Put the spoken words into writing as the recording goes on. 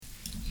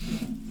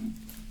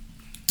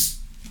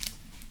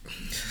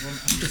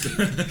Bon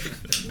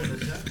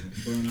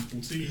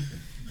apple tea.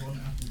 Bon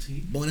apple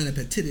tea. Bon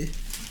appetit.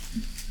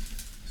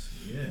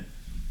 So yeah,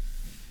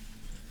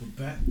 we're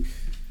back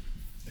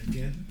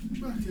again.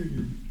 I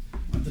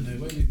don't know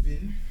where we've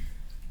been.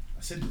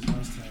 I said this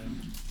last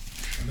time.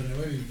 I don't know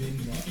where we've been,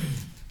 but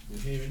we're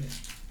here,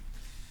 innit?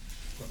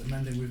 Got the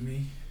man there with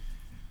me.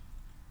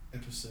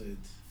 Episode,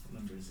 what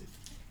number is it?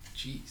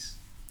 Jeez.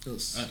 I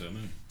don't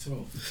know.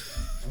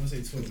 12. I want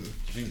to say 12. I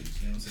think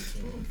Yeah, I want to say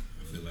 12. I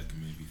feel like it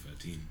may be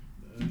 13.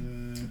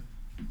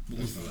 What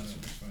was the last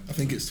one? I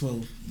think it's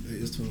 12.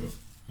 It is 12.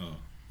 Oh.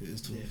 It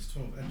is 12. Yeah, it's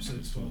 12.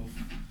 Episode 12.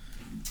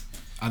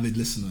 Avid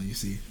listener, you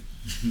see.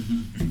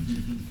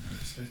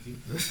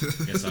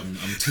 Guess I'm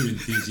too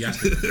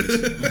enthusiastic for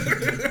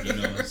this. You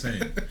know what I'm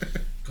saying?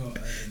 Got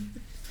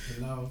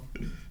Bilal,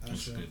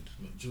 That's Asha, good.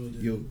 got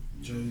Jordan, Yo.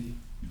 Joey.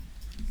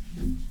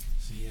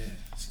 So yeah,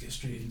 let's get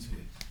straight into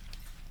it.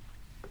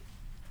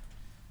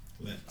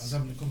 I was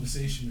having a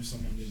conversation with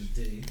someone the other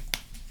day,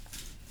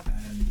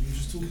 and we were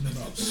just talking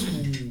about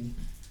school,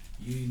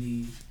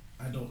 uni,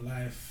 adult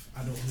life,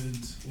 adulthood,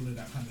 all of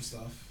that kind of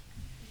stuff.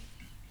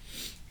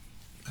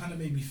 Kind of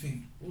made me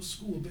think, was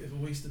school a bit of a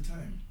waste of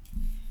time?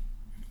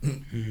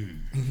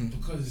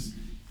 Because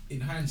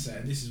in hindsight,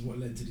 and this is what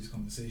led to this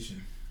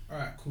conversation.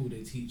 Alright, cool,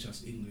 they teach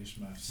us English,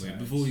 maths, Wait,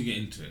 science. before we get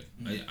into it,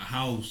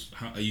 how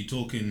are you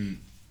talking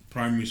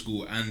primary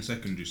school and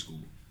secondary school?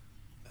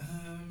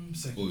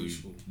 Secondary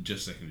school.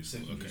 Just secondary school?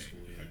 Secondary Okay. school,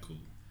 yeah. Okay, cool.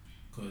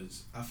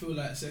 Because I feel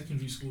like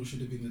secondary school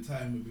should have been the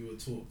time where we were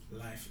taught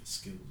life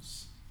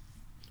skills.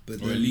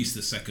 But Or at least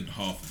the second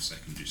half of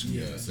secondary school.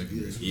 Yeah,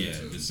 secondary school. Yeah,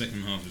 the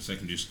second half of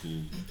secondary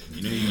school.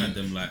 You know, you had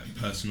them like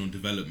personal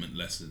development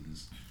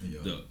lessons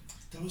that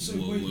That was so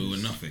were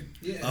pointless. nothing.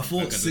 Yeah. I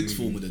thought Academic. sixth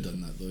form would have done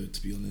that though,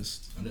 to be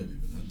honest. I never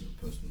even had that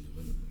personal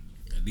development.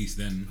 At least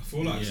then. I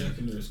feel like yeah.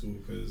 secondary school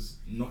because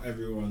not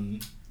everyone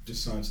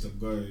decides to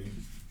go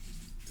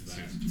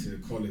to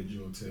college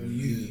or to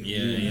uni.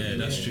 Yeah,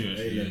 that's true.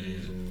 A Yeah,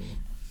 levels or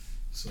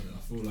so. I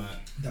feel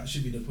like That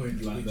should be the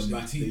point. like which the they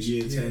back the teach.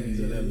 year Yeah, 10s,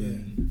 yeah,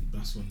 11.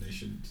 That's when they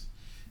should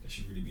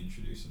really be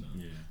introducing that.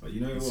 Yeah. But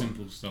you know what?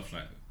 Simple stuff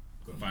like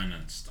Go on.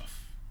 finance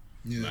stuff.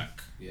 Yeah.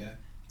 Like Yeah,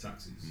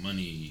 taxes.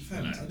 money,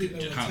 Fam, I like didn't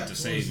know what how tax to was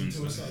save and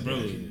until I stuff. started Bro,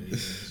 working.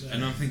 Yeah.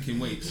 and I'm thinking,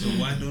 wait, so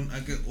why don't I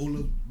get all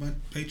of my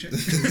paycheck? You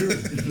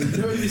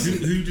know when you see,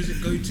 Who does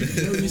it go to? you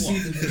know when you For see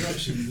what? the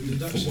deductions of your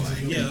Yeah,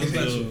 I was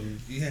like, paycheck?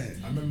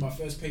 yeah. I remember my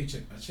first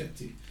paycheck, I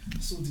checked it, I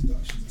saw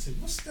deductions, I said,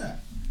 what's that?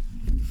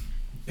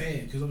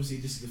 Bare, because obviously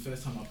this is the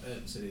first time I've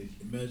earned, so the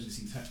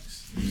emergency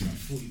tax was like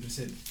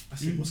 40%. I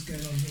said, what's going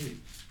on here?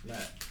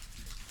 Like,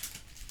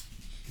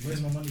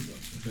 where's my money gone? I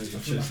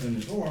feel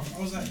like, I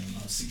was like,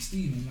 I was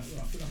 16, I'm like, oh,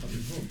 I feel like I've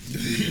been robbed.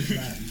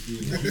 Like,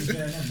 what was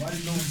going on? Why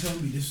did no one tell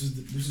me this was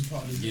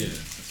part of the Yeah, deal?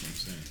 that's what I'm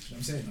saying. You know what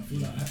I'm saying? I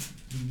feel like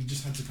we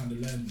just had to kind of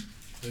learn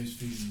those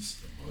things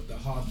the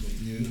hard way,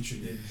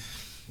 literally.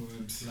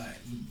 Like,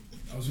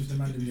 I was with the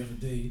man the other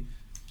day,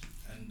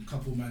 and a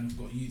couple of men have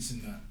got youths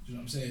in that, do you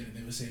know what I'm saying? And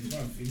they were saying,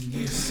 bruv, in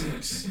year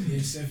 6, year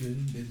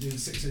 7, they're doing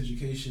sex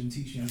education,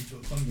 teaching you how to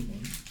put a condom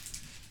on.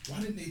 Why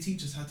didn't they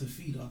teach us how to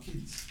feed our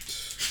kids?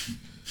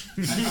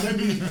 And I don't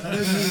mean that, do you know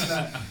what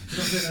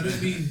I'm saying? I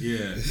don't mean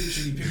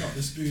literally pick up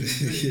the spoon and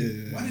drink.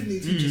 Yeah. Why didn't they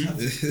teach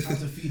us how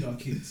to feed our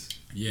kids?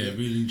 Yeah,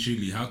 really and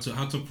truly, how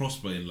to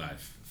prosper in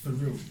life. For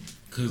real.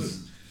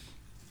 Because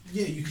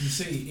Yeah, you can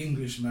say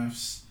English,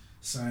 maths,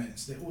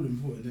 science, they're all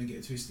important, don't get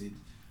it twisted.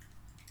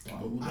 But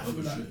But all the I feel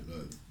other like shit,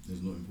 like,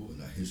 there's not important,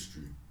 like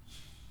history.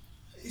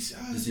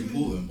 it's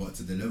important, but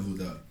to the level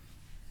that,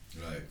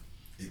 like,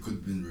 it could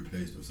have been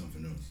replaced with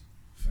something else.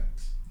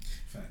 Facts.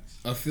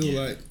 I feel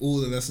like all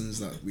the lessons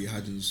that we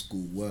had in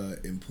school were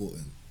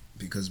important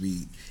because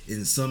we,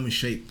 in some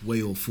shape,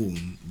 way or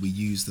form, we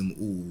use them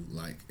all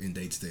like in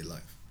day-to-day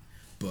life.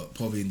 But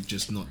probably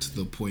just not to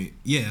the point.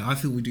 Yeah, I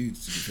feel we do. To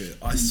be fair,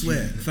 I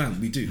swear,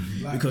 fam, we do.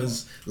 Like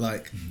because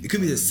like it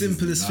could be the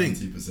simplest thing.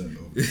 90%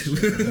 of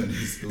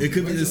It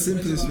could be the When's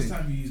simplest the last thing.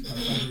 time you used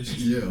Pythagoras?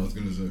 Yeah, I was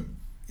gonna say.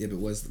 Yeah, but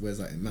where's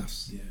that in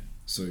maths? Yeah.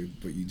 So,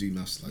 but you do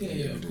maths like Yeah,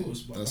 every of day.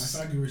 course. But That's-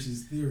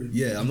 Pythagoras' theorem.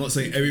 Yeah, I'm not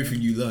saying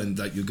everything you learn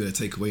that you're gonna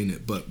take away in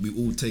it, but we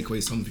all take away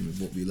something with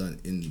what we learn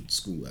in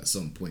school at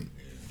some point.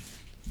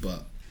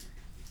 But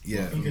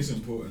yeah, I think it's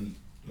important.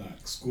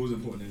 Like school's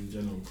important in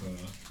general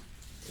because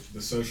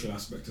the social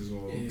aspect as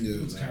well. Yeah, Yeah.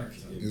 builds Like,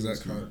 character. it builds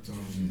Exactly. character.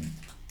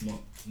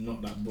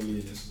 Not that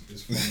bullying is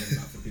fun and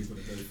that for people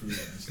that go through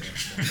that and stuff.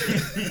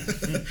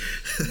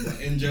 But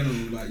in general,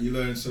 like you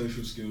learn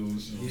social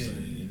skills. You know what I'm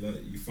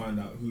saying? You find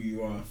out who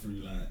you are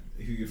through like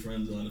who your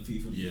friends are, the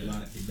people you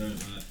like, you don't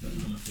like,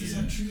 that kind of thing. Is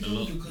that true a though?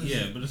 lot, Because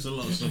but there's a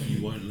lot of stuff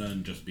you won't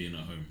learn just being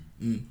at home.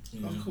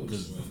 Of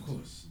course.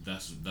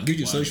 That's gives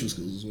you why- social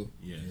skills as well.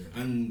 Yeah,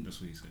 And that's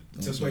what he said.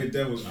 to play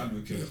devil's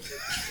advocate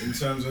in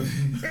terms of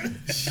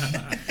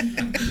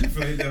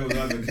play devil's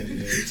advocate,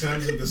 in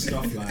terms of the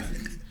stuff like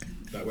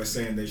that we're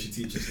saying they should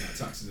teach us like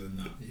taxes and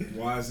that. Yeah.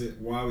 Why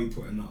are we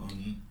putting that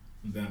on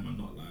them and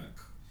not like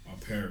our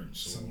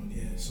parents or Someone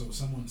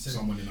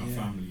in our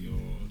family, or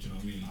do you know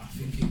what I mean? I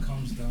think it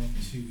comes down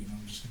to, and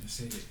I'm just gonna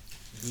say it,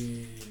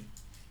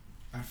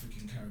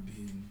 African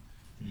Caribbean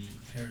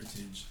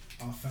heritage,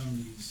 our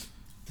families,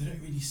 they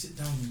don't really sit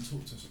down and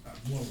talk to us.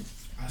 Well,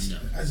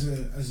 as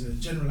a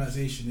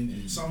generalization, in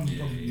it, some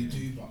probably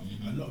do, but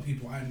a lot of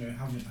people I know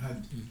haven't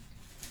had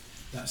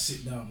that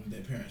sit down with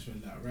their parents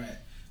when like, right,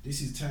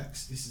 this is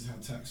tax, this is how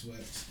tax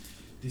works,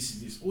 this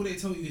is this. All they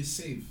tell you is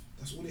save.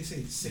 That's all they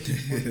say. Save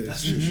money.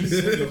 That's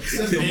literally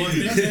save your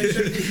money.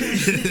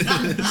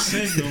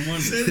 Save your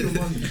money. Save your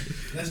money.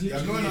 That's literally.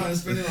 You're going out and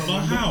spending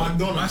on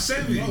McDonald's. I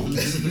save it. All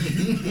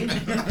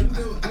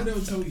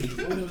they'll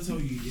tell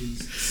you is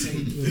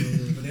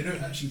save, but they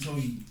don't actually tell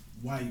you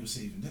why you're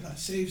saving. They're like,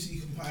 save so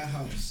you can buy a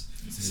house,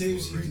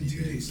 save so you can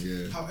do this.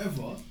 Yeah.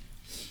 However,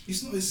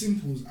 it's not as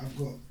simple as I've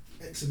got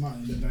X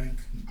amount in the bank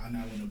and I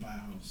want to buy a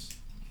house.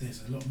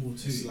 There's a lot more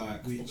to it's it.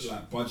 like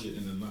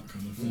budgeting and that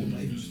kind of Not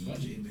thing. even just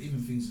budgeting, but even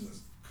things like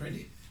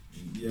credit.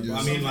 Yeah, Yeah,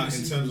 but I mean, like in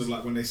something terms of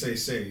like when they say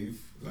save,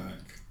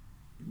 like,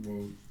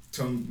 well,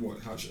 tell me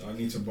how should I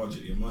need to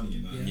budget your money?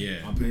 You know?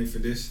 Yeah. I'm paying for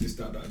this,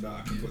 that.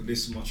 I can put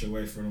this much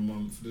away for a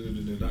month, that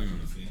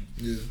kind of thing.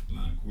 Yeah.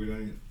 Like we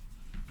don't,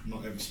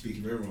 not ever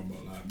speaking for everyone,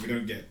 but like we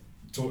don't get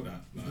taught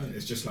that. Like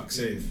it's just like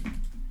save.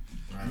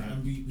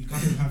 And we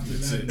kind of have to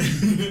learn.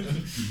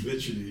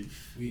 Literally.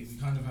 We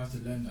kind of have to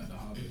learn that the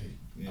hard way.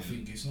 Yeah. I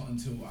think it's not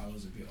until I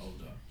was a bit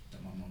older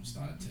that my mum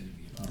started telling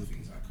me about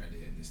things like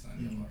credit and this, that,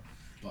 and the other.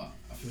 But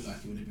I feel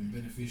like it would have been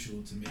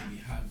beneficial to maybe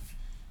have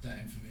that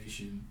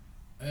information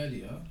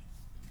earlier,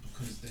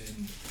 because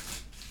then,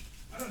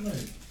 I don't know,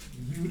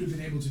 we would have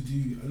been able to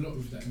do a lot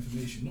with that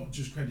information, not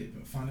just credit,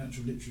 but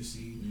financial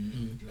literacy.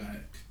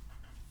 Like,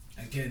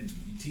 again,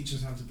 you teach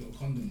us how to put a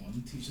condom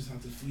on, teach us how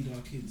to feed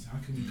our kids, how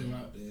can we go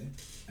out there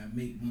and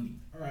make money.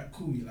 Alright,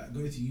 cool, you like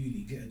go to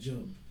uni, get a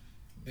job,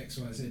 X,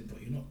 Y, Z,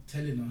 but you're not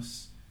telling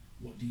us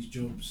what these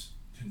jobs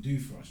can do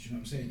for us. Do you know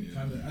what I'm saying? You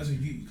kind of, as a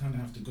youth, you kind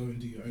of have to go and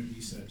do your own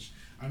research.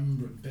 I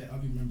remember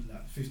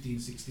like 15,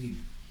 16,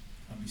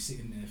 I'd be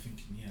sitting there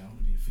thinking, yeah, I want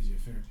to be a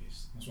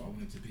physiotherapist. That's what I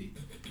wanted to be.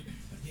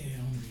 Like, yeah,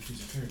 I want to be a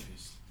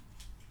physiotherapist.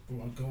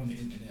 Or I'd go on the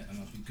internet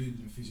and I'd be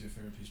googling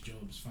physiotherapist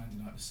jobs,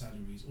 finding out the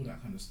salaries, all that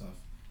kind of stuff.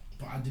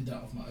 But I did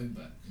that off my own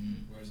back.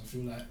 Whereas I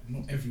feel like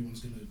not everyone's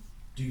gonna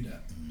do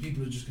that.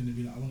 People are just gonna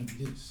be like, I want to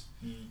be this,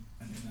 and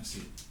then that's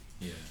it.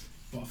 Yeah.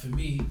 But for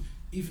me,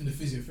 even the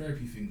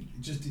physiotherapy thing,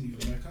 it just didn't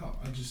even work out.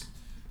 I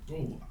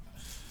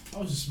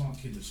was a smart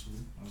kid at school.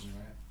 I was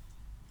alright.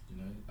 You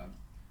know, I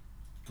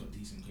got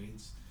decent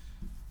grades,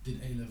 did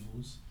A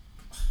levels.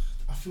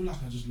 I feel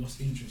like I just lost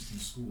interest in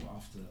school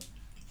after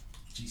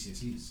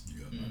GCSEs.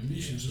 Yeah. I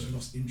literally just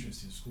lost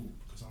interest in school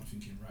because I'm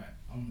thinking, right,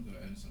 I want to go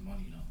earn some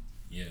money now.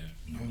 Yeah.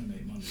 I want to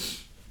make money.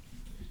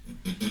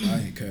 I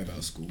didn't care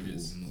about school. Not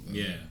that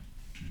Yeah.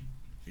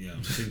 Yeah,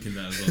 I'm thinking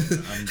that as well.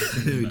 I'm just I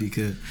thinking don't really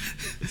care.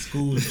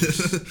 school was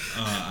just,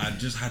 I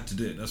just had to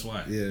do it, that's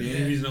why. Yeah. The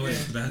only reason I went is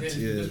because I had to.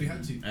 Because we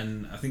had to.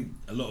 And I think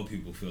a lot of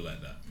people feel like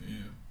that. Yeah.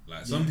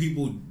 Like some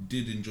people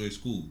did enjoy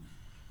school.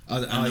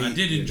 I I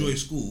did enjoy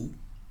school,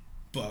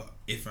 but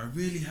if I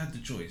really had the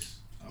choice,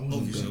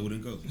 obviously I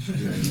wouldn't go. If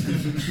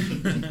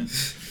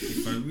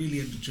I really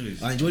had the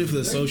choice. I enjoyed it for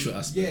the social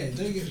aspect. Yeah,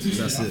 don't get too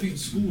That's I it. think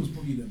school was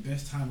probably the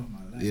best time of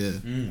my life. Yeah.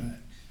 Like,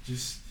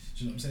 just,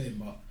 do you know what I'm saying?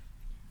 But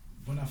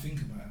when I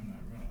think about it, I'm like,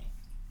 right,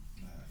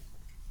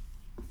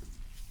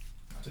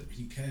 I don't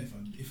really care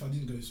if I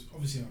didn't go.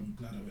 Obviously, I'm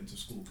glad I went to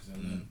school because I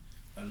learned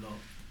a lot.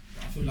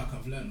 But I feel like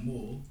I've learned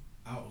more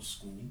out of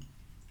school,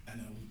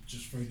 and I was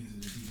just thrown into the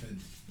deep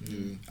end.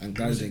 And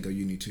guys didn't go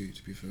uni too,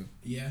 to be fair.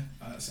 Yeah,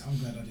 so I'm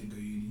glad I didn't go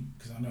uni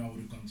because I know I would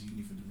have gone to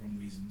uni for the wrong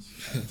reasons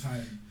at the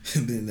time.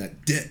 Been in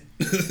that debt.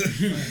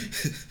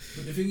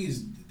 But the thing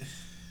is,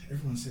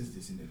 everyone says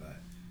this, innit?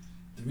 Like,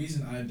 the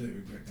reason I don't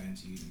regret going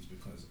to uni is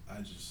because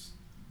I just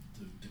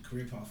the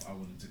career path I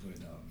wanted to go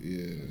down.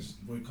 Yeah. I just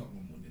woke up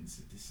one morning and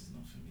said, "This is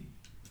not for me.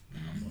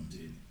 I'm not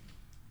doing it,"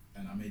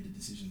 and I made the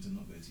decision to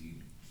not go to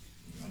uni.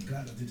 I'm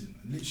glad I didn't.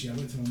 And literally, I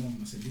went to my mum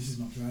and I said, "This is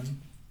my plan.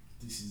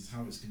 This is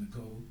how it's gonna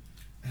go,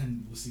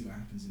 and we'll see what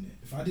happens in it."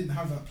 If I didn't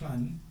have that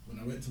plan when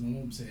I went to my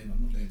mum saying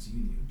I'm not going to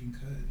uni, it would have been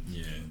curtains.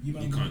 Yeah, You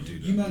can't do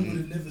that. You man would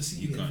have never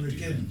seen You me can't ever do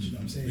again. that. Do you know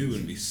what I'm saying? We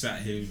wouldn't be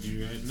sat here with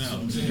you right now. That's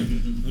what I'm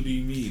saying. What do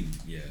you mean?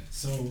 Yeah.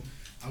 So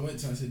I went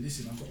to her and said,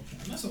 "Listen, I've got a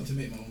plan." And that's not to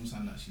make my mum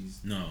sound like she's.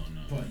 No.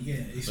 But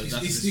yeah, it's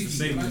The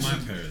same with my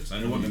parents. I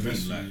They know want what the you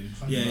best mean.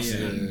 for Like, you. yeah.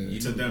 You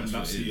To know them, what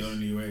that's it the is.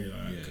 only way,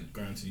 like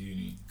going to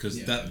uni.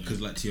 Because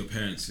like to your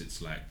parents,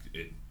 it's like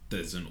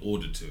there's an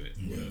order to it.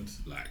 Word.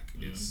 Like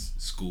it's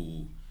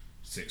school,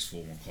 sixth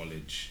form or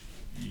college,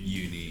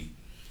 uni,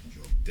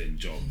 then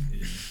job.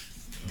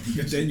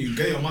 Then you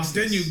get your masters.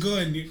 Then you go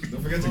and you.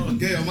 Don't forget to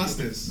get your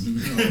masters.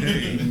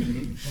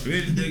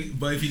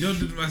 But if you don't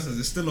do the masters,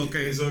 it's still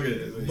okay. It's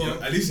okay.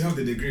 But- At least you have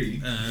the degree.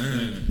 Do you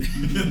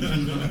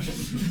know what it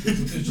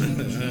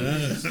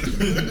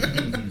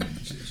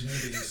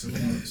is? So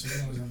when I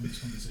was having this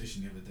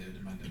conversation the other day with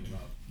the man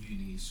about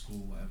uni, school,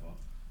 whatever,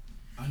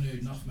 I know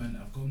enough men that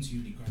have gone to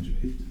uni,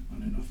 graduated. I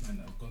know enough men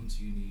that have gone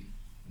to uni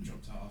and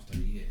dropped out after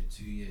a year,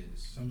 2 years.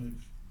 Some have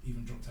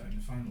even dropped out in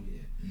the final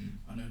year.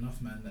 I know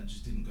enough men that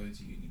just didn't go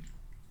to uni.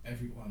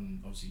 Everyone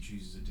obviously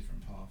chooses a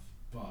different path,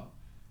 but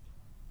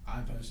I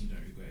personally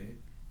don't regret it.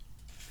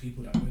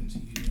 People that went to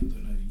uni, I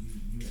don't know,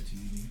 you went to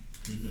uni.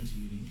 You went to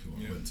uni. Well,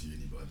 I went to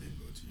uni, but I didn't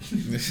go to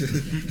uni.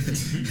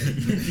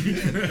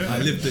 I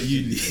lived at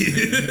uni.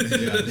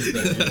 Yeah,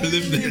 I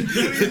lived there.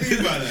 What do you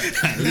mean by that?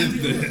 I lived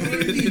there. What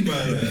do you mean by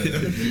that?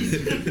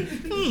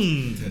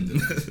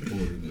 Attendance,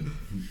 boring,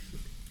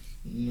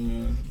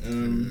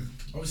 No.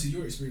 Obviously,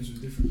 your experience was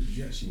different because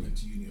you actually went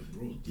to uni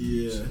abroad.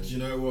 Yeah, So, do you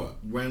know what?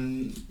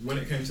 When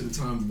it came to the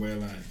time where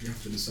like you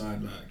have to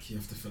decide, like you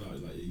have to fill out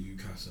like your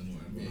UCAS and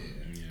whatever,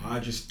 Yeah. I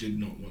just did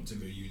not want to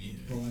go uni here.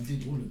 bro, I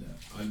did all of that.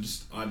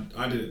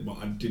 I did it, but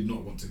I did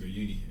not want to go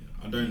uni here.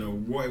 I don't know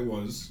what it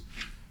was.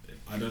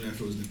 I don't know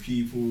if it was the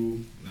people.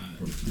 Like,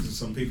 because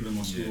some people in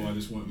my school I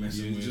just weren't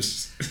messing with.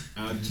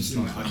 I just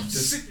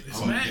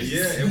man.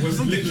 yeah, it was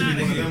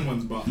literally one of them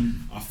ones. But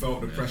I felt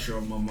the pressure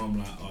of my mum,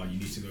 like, oh, you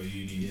need to go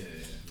uni. Yeah.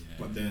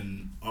 But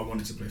then I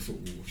wanted to play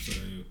football, so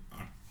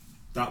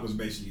that was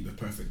basically the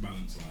perfect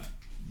balance, like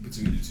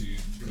between the two.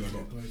 Because I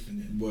got both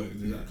in it. work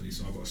exactly,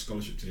 so I got a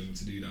scholarship to be able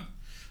to do that,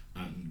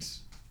 and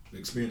the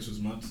experience was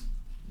mad. To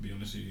be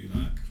honest with you,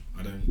 like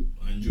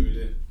I enjoyed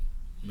it,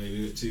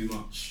 maybe a bit too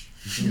much.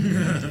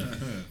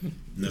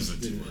 Never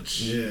too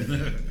much. Yeah,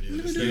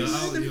 You're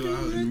out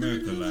in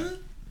America, like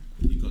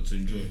you got to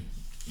enjoy.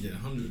 Yeah,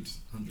 100%.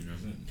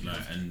 Like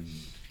and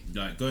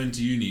like going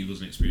to uni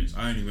was an experience.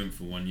 I only went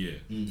for 1 year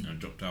Mm. and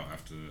dropped out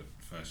after the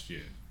first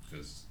year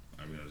because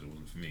I realised it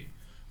wasn't for me.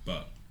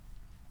 But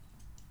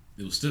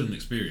it was still an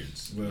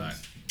experience. Word. Like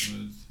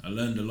I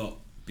learned a lot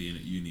being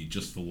at uni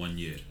just for 1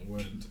 year.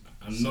 Word.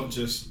 And not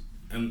just,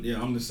 and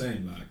yeah, I'm the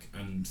same. Like,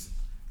 and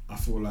I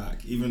feel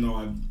like even though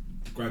I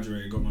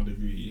graduated, got my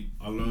degree,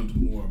 I learned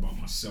more about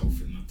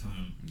myself in that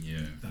time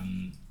Yeah.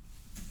 than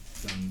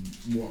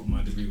what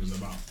my degree was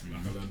about.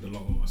 Like, I learned a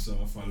lot about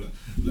myself. I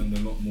learned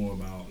a lot more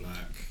about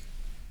like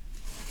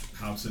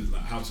how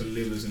to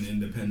live as an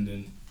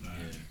independent, like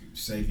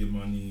save your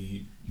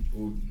money,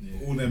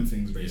 all them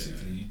things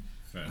basically.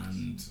 Facts.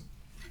 And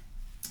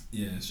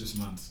yeah, it's just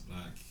mad.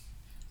 Like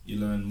you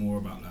learn more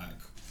about like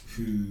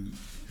who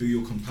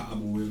you're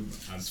compatible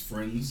with as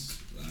friends.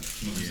 Like,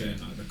 you know what I'm saying?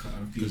 Like the kind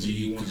of people Because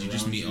you want you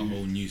just around meet a you.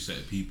 whole new set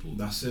of people.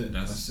 That's it.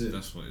 That's it.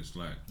 That's what it's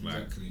like. Like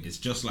Exactly. it's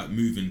just like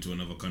moving to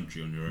another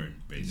country on your own,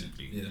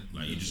 basically. Yeah.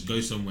 Like you just go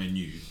somewhere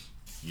new.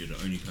 You're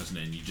the only person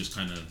there, and you just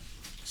kind of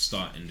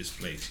start in this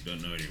place. You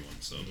don't know anyone,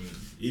 so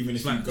Even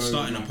it's if like you go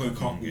starting with a like Pokemon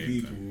couple game,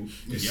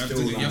 people, it's you have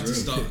still to like,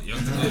 start. You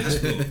have to go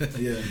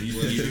explore.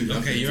 yeah.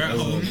 Okay, you're at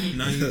home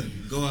now. You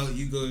go out.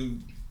 You go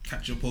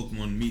catch your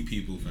Pokemon, meet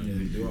people. Fam.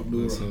 Yeah, do up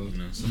That's Dora. all. You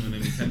know, some of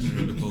them you catch them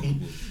in the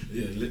Pokeball.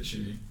 Yeah,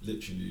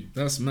 literally.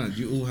 That's mad.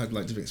 You all had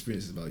like different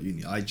experiences about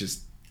uni. I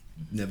just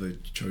never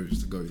chose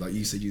to go. Like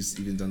you said, you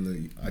even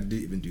done I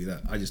didn't even do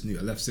that. I just knew.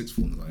 I left sixth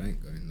form. I was like, I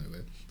ain't going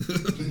nowhere.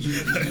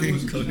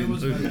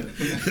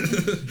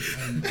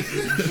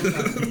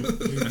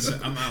 I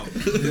said, I'm out.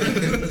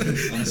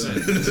 That's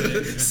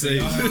it.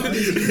 Same.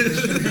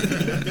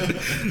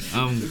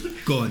 I'm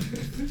gone.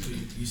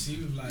 You see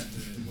with like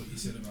what you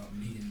said about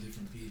meeting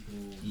different people,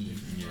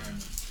 different Yeah.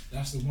 environments,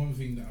 that's the one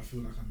thing that I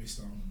feel like I missed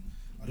out on.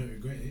 I don't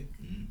regret it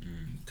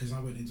Mm. because I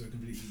went into a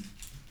completely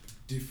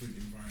different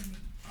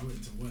environment. I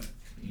went to work,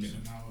 so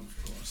now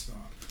I've got to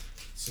start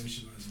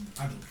socialising with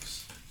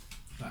adults.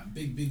 Like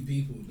big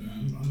people. That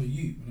I'm a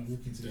youth when I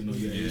walk into They're the not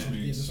your age yeah,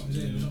 mates. that's what I'm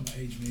saying. Yeah. They're not my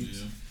age mates.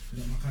 They're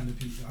not my kind of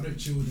people. I don't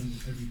chill with them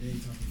every day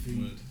type of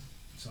thing. Word.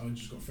 So I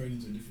just got thrown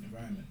into a different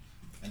environment,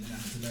 and then I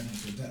had to learn how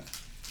to adapt.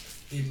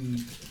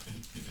 In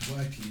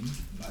working,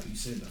 like you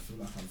said, I feel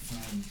like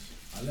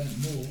I learned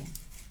more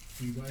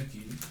through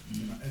working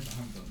than I ever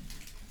have done,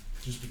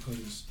 just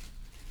because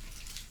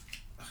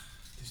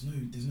there's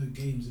no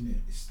games in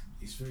it.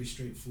 It's very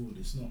straightforward.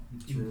 It's not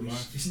Real English.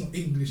 life. It's not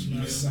English,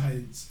 math,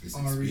 science, It's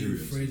RE,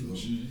 experience as French. well.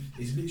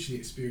 It's literally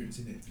experience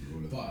in it.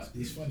 Roll up But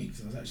it's experience. funny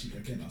because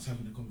I was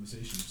having a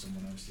conversation with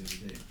someone else the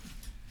other day,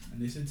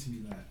 and they said to me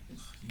like,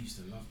 "You used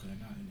to love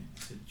going out in it." I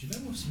said, "Do you know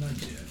what's mad?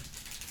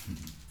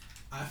 Yeah,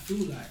 I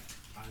feel like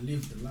I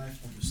lived the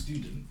life of a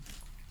student,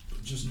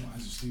 but just not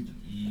as a student.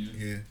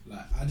 Yeah.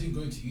 Like I didn't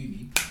go to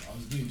uni, but I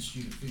was doing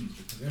student things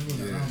because everyone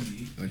Yeah. around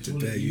me I went was to all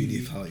bare at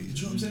uni parties. Do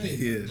you know what I'm saying?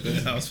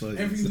 Yeah, that was funny.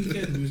 Every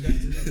weekend we was going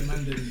to the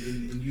Mandan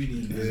in uni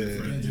and Yeah.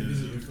 going to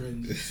visit your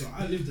friends. So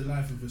I lived the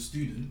life of a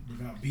student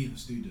without being a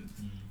student.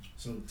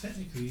 So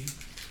technically,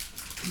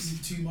 is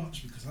it too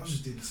much? Because I was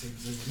just doing the same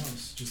as everyone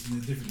else, just in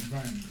a different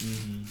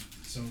environment.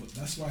 So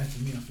that's why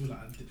for me, I feel like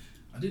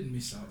I didn't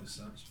miss out as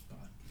such, but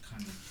I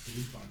kind of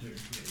did, but I don't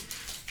regret it.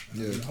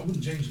 Yeah. I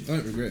wouldn't change it. I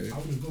don't regret it. I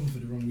would have gone for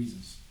the wrong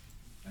reasons.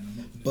 And I'm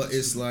not gonna But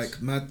it's excuse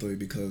like mad though,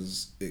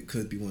 because it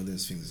could be one of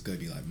those things that's gonna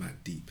be like mad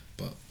deep,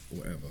 but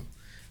whatever.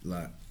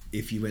 Like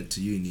if you went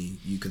to uni,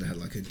 you could have had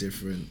like a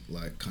different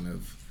like kind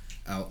of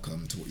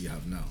outcome to what you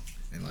have now,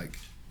 and like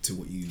to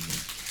what you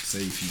say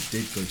if you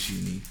did go to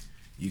uni,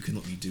 you could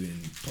not be doing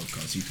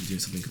podcasts. You could be doing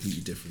something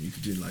completely different. You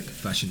could be doing like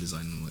fashion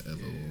design or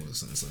whatever, or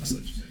something such.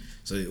 100%.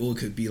 So it all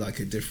could be like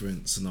a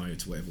different scenario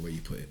to whatever way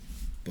you put it.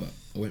 But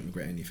I won't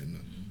regret anything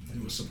though.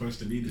 It was supposed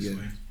to be this Yeah.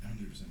 way.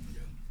 100%.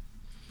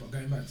 But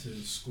going back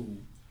to school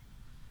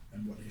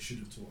and what they should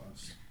have taught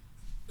us,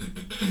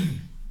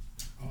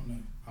 I don't know.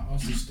 I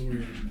asked the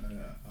story.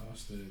 I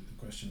asked the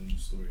question on the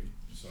story,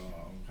 so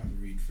I'll have a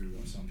read through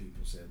what some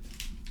people said.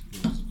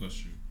 What was the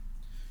question?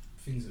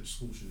 Things that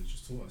school should have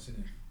just taught us,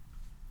 innit?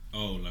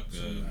 Oh, like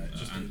just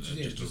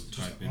a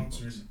type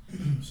answer, inbox.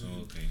 innit? So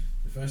Oh, okay.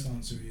 the first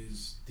answer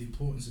is the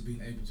importance of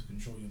being able to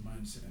control your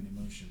mindset and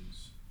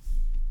emotions.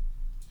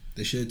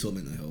 They should have taught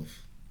mental health.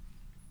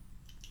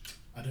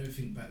 I don't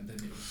think back then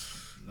it was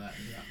like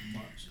that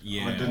much.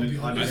 Yeah, I didn't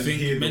I think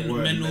hear the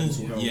word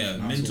mental health. yeah,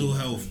 That's mental all.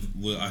 health.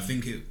 Well, I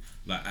think it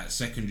like at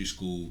secondary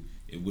school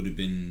it would have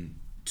been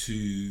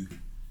too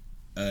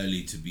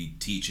early to be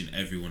teaching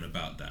everyone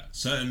about that.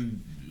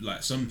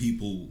 Some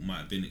people might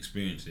have been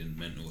experiencing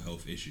mental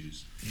health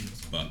issues,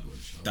 but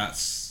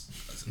that's.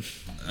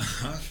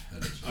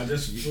 I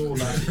just feel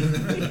like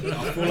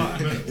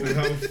mental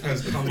health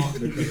has come up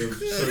because of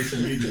social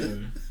media.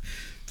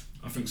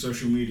 I think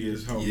social media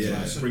has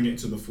helped bring it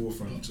to the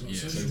forefront. But Yeah.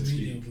 social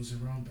media was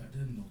around back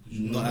then, though. 'Cause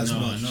Not as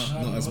much.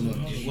 No, Not as much.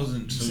 It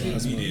wasn't social Say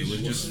that. media. It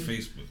was What just say-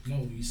 Facebook.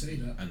 No, you say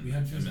that. And We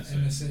had things like MSN.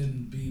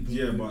 MSN, Bebo.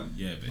 Yeah, but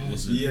Yeah, but it Nice.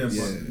 wasn't. yeah, but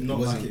Yeah, it not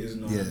wasn't- like it is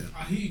now. yeah.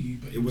 I hear you,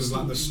 but It was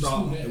like the start.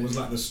 still there. It was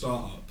like the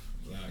start up.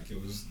 Like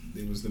it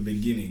was the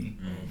beginning.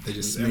 Of, They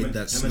just it was made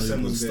that MSN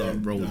snowball was there,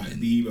 start rolling. Like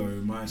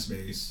Bebo,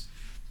 MySpace,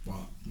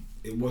 but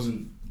it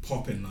wasn't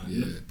popping. Like,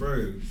 Yeah.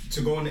 bro,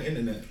 to go on the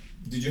internet.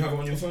 Did you have it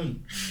on your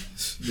phone?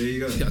 There you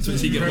go. Yeah, that's when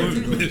you get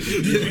home. And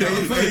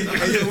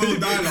you're well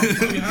dial up,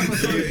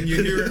 and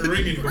you hear it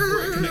ringing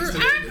before it connects to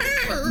the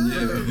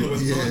internet. It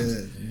was mad.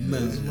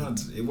 It was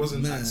mad. It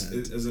wasn't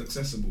as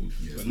accessible.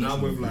 Yeah, But it's now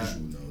much with more like,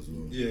 visual now as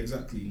well. yeah,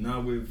 exactly.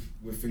 Now with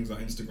things like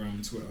Instagram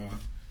and Twitter,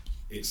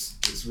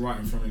 it's right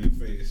in front of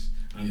your face,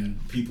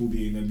 and people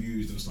being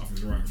abused and stuff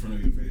is right in front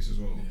of your face as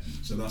well. Yeah.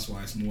 So that's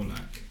why it's more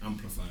like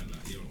amplified.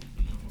 Like, yo,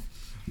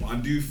 but I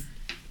do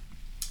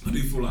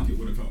feel like it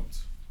would have helped.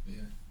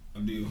 Yeah. I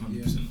do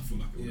 100%. I feel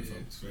like it would have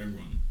helped for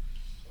everyone.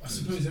 I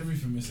suppose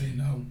everything we're saying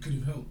now could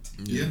have helped.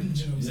 Yeah. Do you know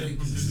what I'm saying?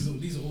 Because Yeah.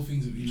 these are all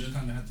things that we just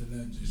kind of had to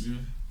learn just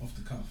off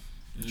the cuff.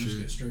 Yeah. Just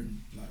get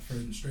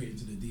thrown straight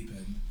into the deep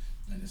end,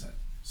 and it's like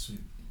swim.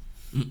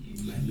 Like,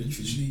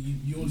 literally,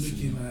 you're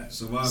looking at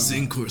survival.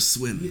 Sink or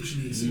swim.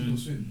 Literally, it's sink or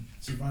swim.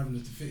 Survival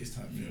of the fittest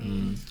type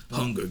thing.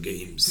 Hunger Because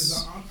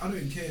Games. I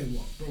don't care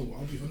what, bro.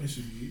 I'll be honest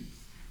with you.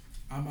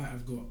 I might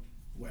have got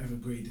whatever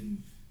grade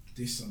in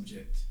this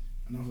subject.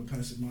 Another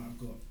person might have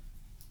got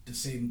the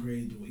same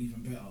grade or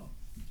even better.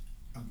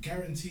 I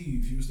guarantee you,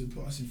 if you was to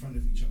put us in front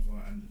of each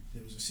other and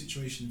there was a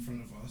situation in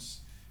front of us,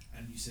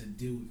 and you said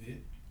deal with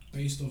it,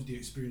 based off the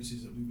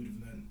experiences that we would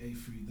have learned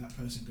through that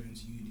person going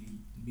to uni,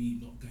 me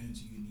not going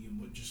to uni, and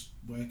we're just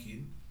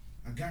working,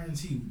 I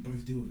guarantee we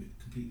both deal with it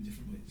completely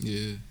different ways.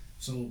 Yeah.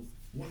 So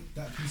what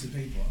that piece of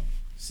paper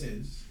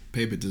says,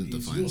 Paper doesn't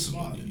is define you're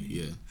smarter somebody. than me.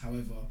 Yeah.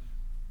 However,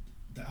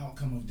 the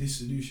outcome of this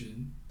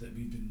solution that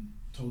we've been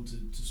told to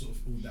sort of,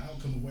 or the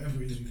outcome of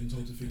whatever it is we've been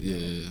told to figure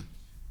Yeah. out,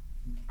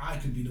 I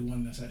could be the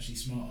one that's actually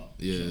smarter.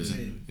 Do you know what I'm Yeah,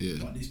 saying? yeah.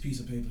 But this piece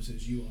of paper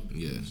says you are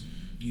because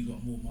you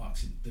got more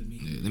marks than me.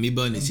 Yeah. Let me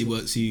burn it.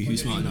 See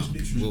who's smart now.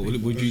 What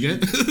would you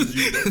get?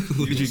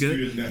 What did you get? So, Do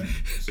you know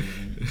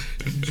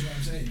what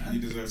I'm saying? you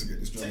deserve to get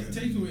this job.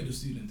 Take away the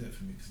student debt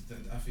from me,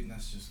 because I think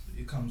that's just,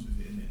 it comes with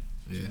it, innit?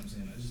 Do you know what I'm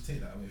saying? Like, just take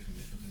that away from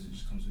it because it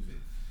just comes with it.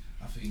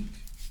 I think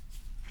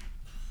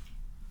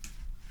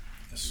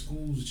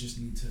schools just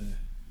need to,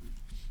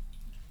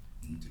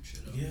 Need to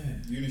chill out. yeah.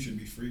 Uni should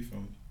be free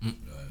from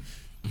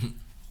Like,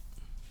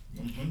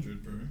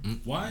 100, bro.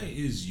 Why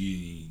is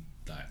uni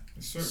like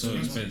It's so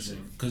expensive?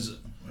 Because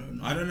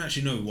I don't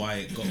actually know why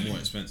it got more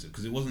expensive.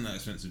 Because it wasn't that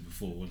expensive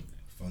before, was it?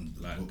 Fund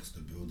the Like- books, the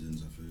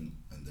buildings, I think,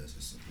 and there's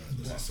a supply.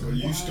 What? So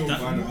you still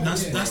buy the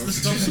That's the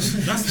stuff.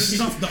 That's the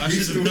stuff that I You should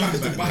have still known.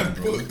 have to buy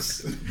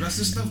books. That's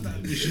the stuff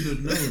that we should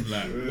have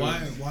known.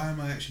 Like, why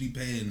am I actually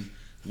paying?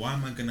 Why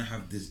am I gonna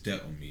have this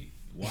debt on me?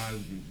 Why?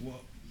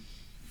 What?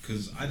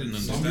 Because I didn't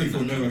Some understand. people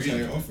that never really. pay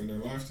it off in their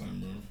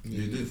lifetime, bro.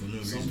 They do for no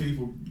reason. Some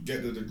people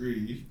get the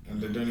degree and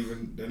they're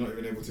not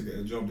even able to get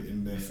a job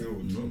in their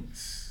field, No.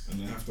 and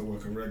they have to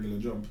work a regular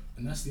job.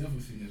 And that's the other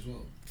thing as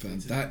well. Fam,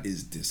 that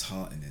is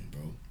disheartening,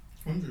 bro.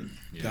 100.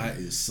 Yeah. That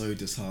is so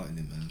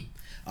disheartening, man.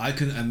 I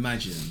can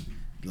imagine,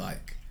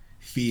 like,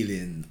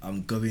 feeling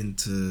I'm going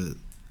to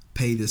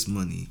pay this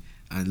money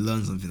and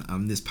learn something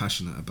I'm this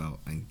passionate about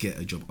and get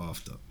a job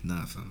after.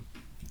 Nah, fam.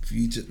 If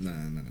you just nah,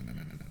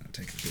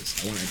 take a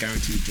piss. I want a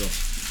guaranteed job.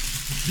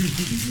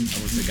 I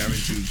want a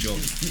guaranteed job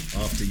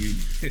after you.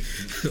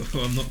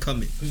 Or I'm not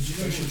coming. Because you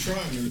know, They should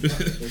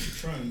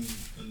try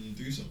and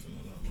do something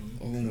like that, man.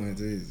 Oh my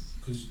days.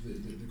 because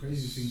the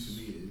crazy thing for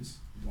me is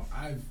what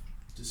I've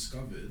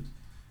discovered,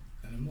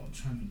 and I'm not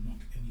trying to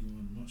knock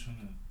anyone. I'm not trying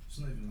to. It's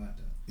not even like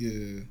that.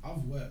 Yeah.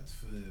 I've worked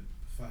for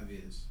 5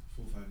 years,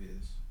 4 or 5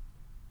 years.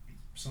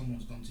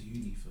 Someone's gone to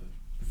uni for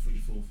 3,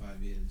 4,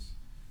 5 years.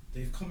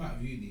 They've come out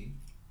of uni,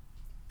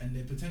 and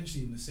they're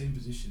potentially in the same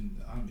position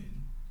that I'm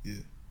in.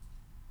 Yeah.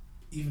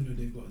 Even though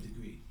they've got a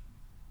degree.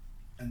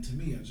 And to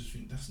me, I just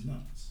think that's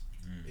nuts.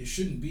 It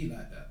shouldn't be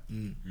like that.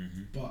 Mm.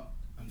 Mm-hmm. But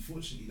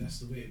unfortunately, that's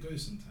the way it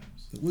goes sometimes.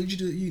 What did you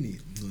do at uni?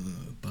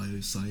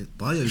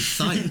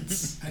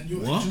 Bioscience. And you're,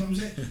 What? do you know what I'm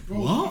saying? Bro,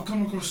 What? I've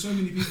come across so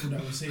many people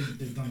that will say that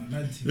they've done a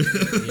mad thing.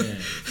 Yeah.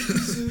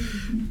 So,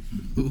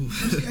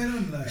 what's going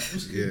on? Like,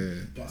 what's good?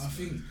 Yeah. But I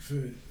think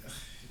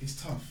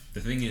it's tough.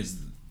 The thing is,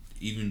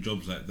 even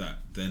jobs like that,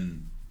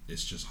 then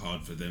it's just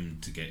hard for them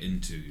to get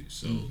into.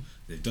 So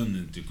they've done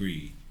the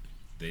degree,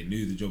 they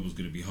knew the job was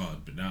going to be hard,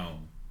 but now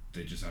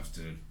they just have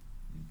to.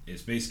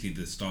 It's basically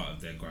the start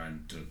of their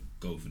grind to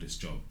go for this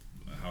job.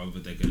 However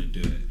they're going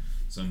to do it.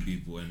 Some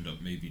people end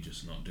up maybe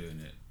just not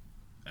doing it,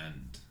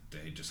 and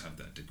they just have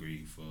that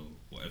degree for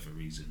whatever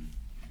reason.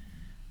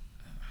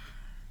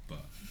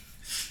 But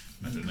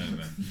I don't know,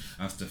 man.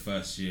 After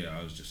first year,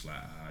 I was just like,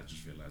 I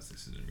just realised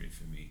this isn't really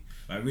for me.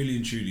 Like, really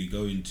and truly,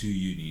 going to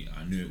uni,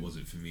 I knew it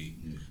wasn't for me.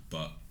 Yeah.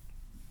 But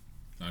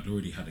I'd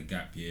already had a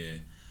gap year,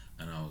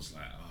 and I was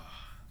like,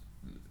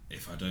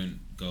 if I don't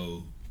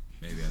go,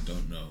 maybe I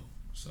don't know.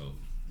 So,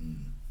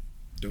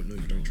 Don't know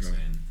if you you know don't what I'm try.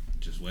 saying?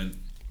 Just went.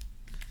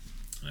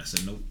 And I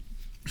said nope.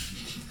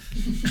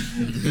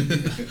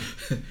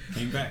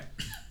 Came back.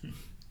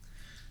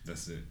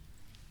 That's it.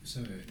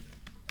 So,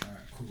 alright,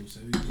 cool. So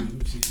we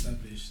obviously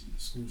established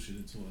school should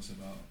have taught us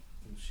about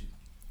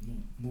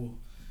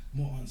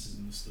more answers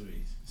in the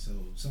story. So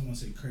someone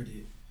said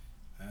credit,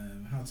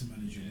 how to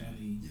manage your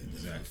money. Yeah,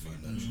 Exactly.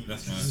 financial.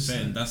 That's what I'm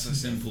saying. That's a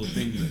simple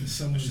thing that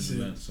Someone I should said-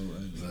 have learned so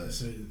early. Like,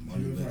 So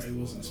money whoever makes it the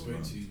was I world go spoke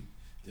round. to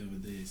the other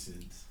day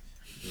said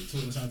they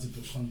taught us how to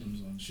put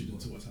condoms on. Should have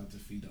taught us how to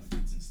feed our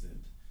kids instead.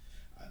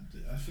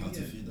 I think How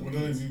to yeah, feed our What do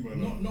they kids. mean by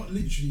that? not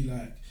literally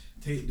like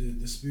take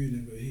the spoon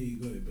and go here you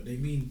go, but they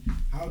mean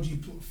how do you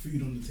put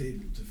food on the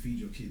table to feed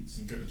your kids?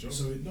 And get a job.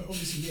 So no,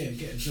 obviously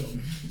get a job,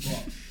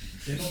 but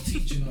they're not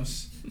teaching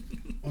us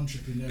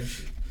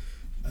entrepreneurship.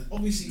 And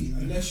obviously,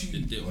 unless you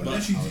do But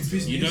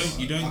business,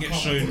 you don't I get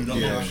can't shown put that-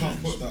 Yeah. I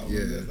can't put that on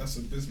Yeah. there. That's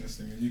a business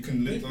thing, and you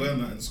can learn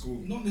that in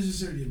school. not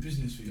necessarily a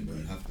business Yeah, thing, but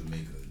but you have to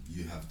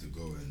you have to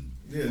go and.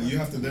 Yeah, you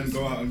have to then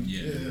go out and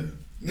Yeah.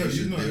 No, They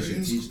should- they should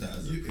in teach school, that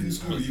as a in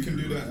school you can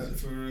do that prerequisite.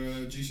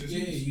 for GCSEs.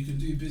 yeah, you can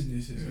do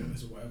business as Yeah. well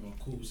as whatever.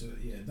 Cool. So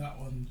yeah, that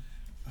one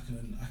I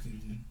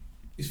can.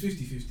 It's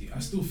 50-50. I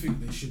still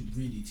think they should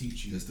really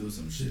teach you There's still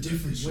some the shit.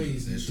 different that they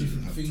ways shouldn't- and they shouldn't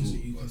different have things that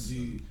taught you can us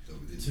do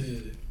that we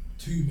didn't.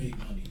 to make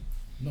money.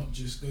 Not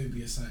just go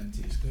be a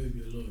scientist, go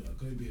be a lawyer,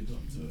 go be a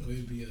doctor, go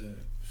be a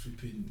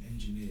flipping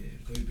engineer,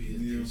 go be a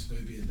this, go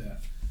be a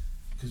that.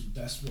 Because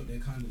that's what they're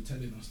kind of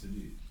telling us to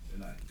do.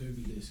 They're like, go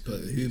be this. Go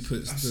But be who this.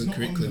 puts That's the not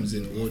on curriculums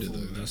them, in though, I order thought though?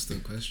 that. That's the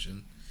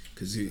question.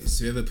 Because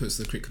whoever puts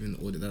the curriculum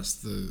in order, that's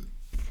the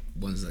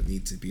ones that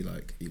need to be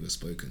like either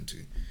spoken to.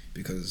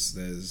 Because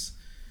there's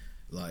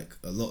like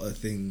a lot of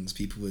things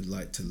people would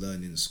like to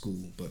learn in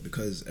school, but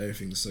because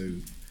everything's so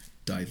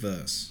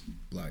diverse,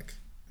 like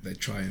they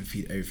try and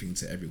feed everything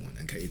to everyone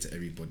and cater to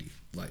everybody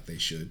like they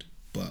should,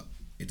 but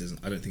it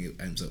doesn't. I don't think it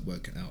ends up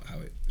working out how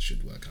it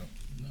should work out.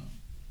 No,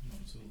 not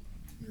at all.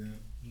 Yeah.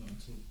 Not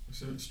at all.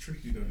 So it's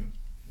tricky though.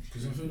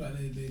 Because I feel like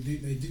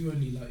they do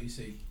only, like you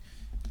say,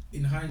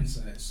 in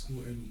hindsight, school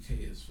only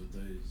caters for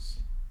those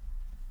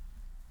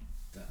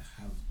that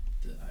have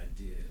the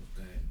idea of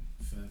going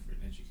further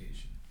in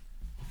education.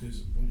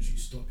 Because once you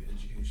stop your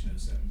education at a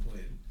certain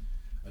point,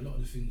 a lot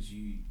of the things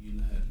you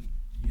learn,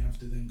 you have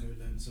to then go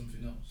learn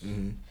something else. Mm-hmm. You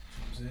know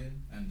what I'm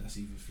saying? And that's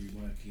either through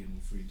working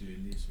or through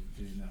doing this or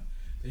doing that.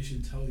 They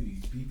should tell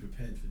you, be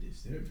prepared for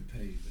this. They don't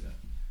prepare you for that.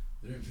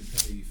 They don't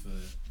prepare you for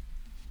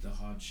the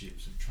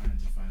hardships of trying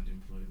to find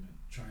employment,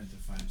 trying to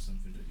find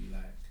something that you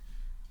like.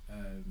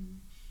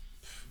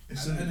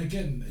 And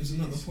again, Isn't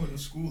that the point of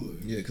school though?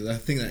 Yeah, because I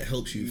think that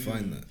helps you Yeah.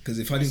 find that. Because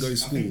if I didn't go to I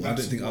school, think I don't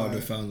that's think I would why-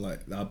 have found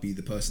like I'd be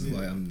the person who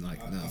I am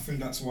like I now. think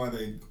that's why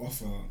they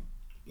offer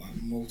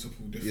like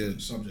multiple different Yeah.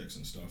 subjects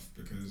and stuff,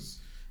 because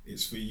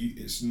it's for you.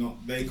 It's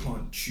not, they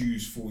can't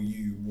choose for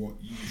you what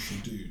you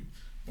should do,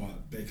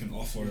 but they can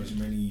offer as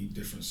many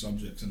different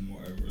subjects and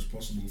whatever as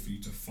possible for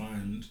you to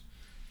find,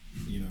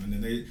 you know. And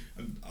then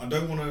I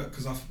don't want to,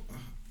 because I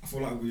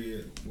feel like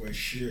we're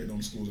shitting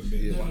on schools a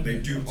bit, Yeah. but they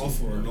do No,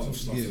 offer a no, lot of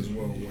stuff yeah. as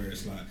well, where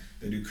it's like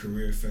they do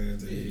career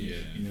fairs, they Yeah,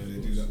 you know, they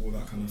do that, all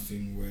that kind of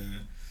thing where,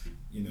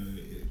 you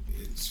know,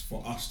 it's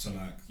for us to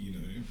like, you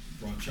know,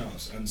 branch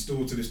out. And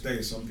still to this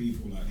day, some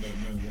people like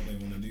don't know what they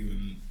want to do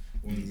and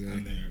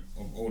when they're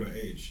of older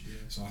age. Yeah.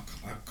 So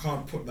I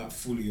can't put that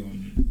fully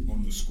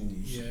on the schools.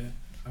 Yeah,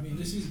 I mean,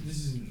 this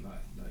isn't like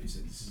you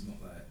said. This is not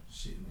like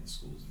shitting on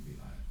schools and be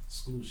like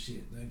school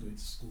shit. Don't go to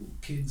school.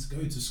 Kids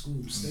go to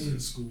school. Stay in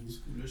school.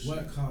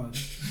 Work hard.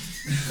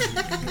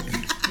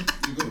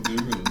 You gotta be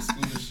real.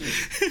 School is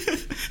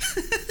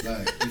shit.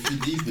 Like, if you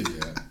deep it,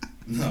 yeah.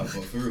 No,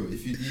 but for real,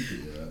 if you deep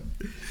it,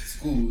 yeah.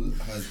 School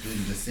has been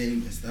the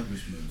same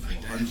establishment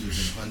for hundreds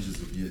and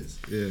hundreds of years.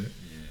 Yeah.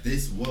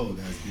 This world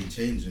has been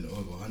changing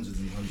over hundreds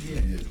and hundreds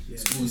of years. Yeah,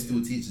 School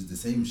still teaches the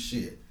same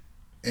shit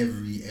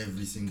every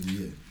single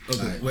year. Okay,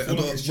 Like, wait, feel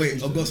like it's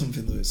changed, I've though. got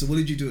something though. So what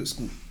did you do at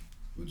school?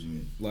 what do you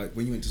mean? Like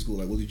when you went to school,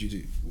 like what did you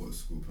do? What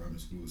school? Primary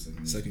school,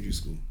 secondary? Secondary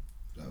school.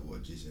 Like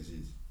what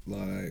GCSEs?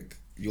 Like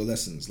your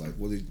lessons, like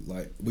what did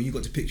like when you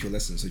got to pick your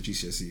lessons, so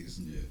GCSEs,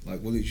 Yeah.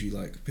 like what did you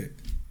like pick?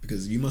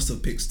 Because you must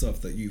have picked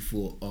stuff that you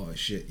thought, oh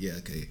shit, yeah,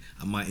 okay,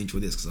 I might enjoy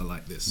this because I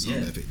like this, so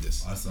I'm gonna pick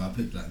this. I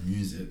picked like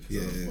music.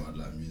 Yeah. I thought I'd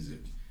like music.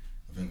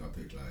 I think I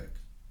picked like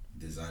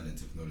design and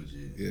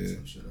technology. Yeah. And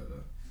some shit like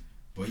that.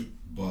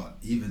 But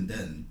even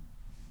then,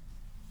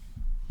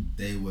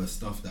 they were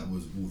stuff that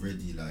was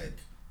already like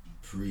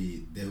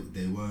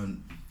they weren't.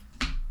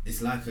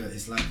 It's like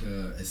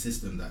a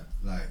system that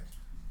like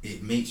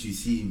it makes you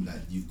seem like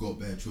you've got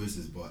better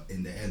choices, but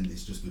in the end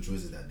it's just the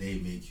choices that they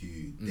make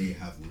you they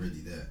have already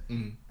there,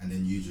 and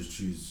then you just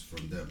choose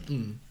from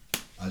them.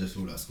 I just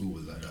thought that school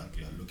was like that.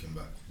 Like looking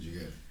back, did you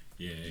get it?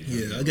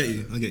 Yeah, I get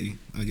you.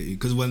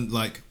 Because when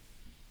like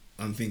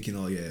I'm thinking,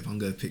 oh yeah, if I'm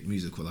gonna pick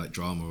music or like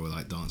drama or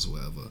like dance or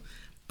whatever,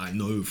 I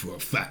know for a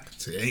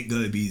fact it ain't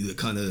gonna be the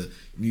kind of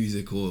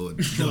music or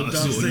dance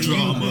or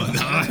drama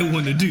that I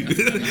want to do. Even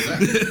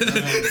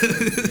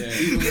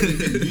when you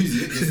pick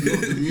music, it's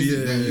not the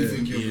music that you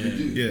think you're gonna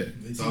do. Yeah.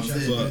 They So I'm teach us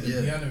saying, about the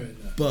piano in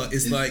that. But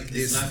it's like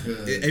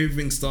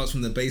everything starts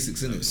from the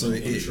basics, innit? So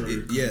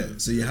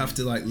so you have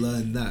to like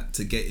learn that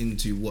to get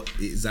into what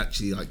is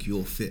actually like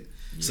your fit.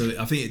 So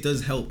I think it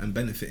does help and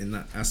benefit in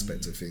that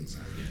aspect of things.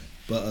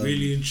 But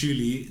really and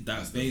truly,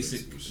 that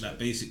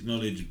basic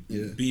knowledge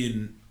Yeah.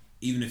 being,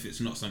 even if it's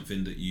not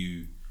something that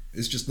you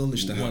it's just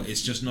knowledge to have.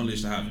 it's just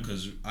knowledge to have,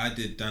 because I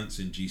did dance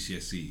in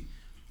GCSE.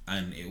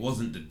 And it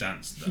wasn't the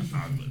dance that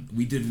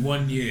we did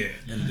 1 year,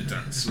 and the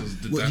dance was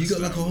the What, dance. you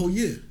got like a whole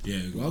year?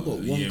 Yeah, Well, I got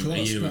one class. A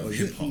year That of was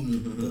hip it. hop. You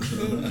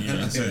know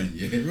what I'm saying?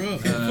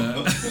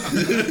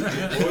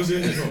 What was your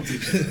hip hop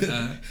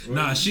teacher?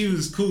 Nah, she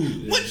was cool.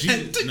 Mrs.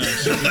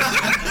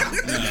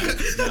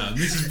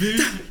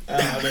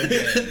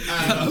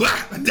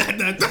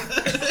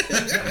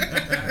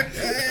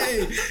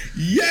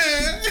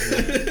 Yeah.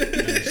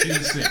 She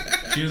was sick.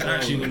 She was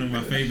actually one of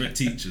my favourite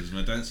teachers.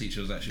 My dance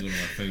teacher was actually one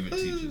of my favourite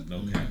teachers.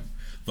 No cap.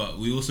 But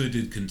we also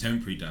did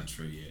contemporary dance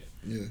for a year.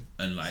 Yeah.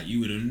 And like, you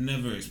would have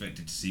never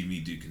expected to see me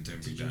do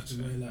contemporary Did you have dance.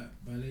 to wear like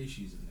ballet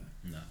shoes and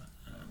that? Nah.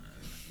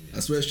 I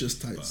swear it's just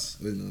tights.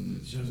 When,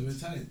 Did you have to wear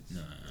tights?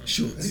 Nah.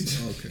 shorts.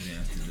 Oh, okay. We didn't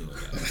have to do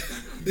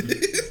it.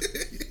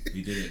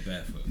 We did it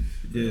barefoot.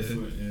 Yeah.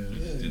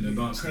 In the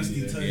dance Crusty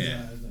studio. toes Yeah.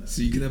 out and that.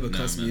 So you can never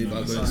cuss me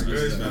about going to school.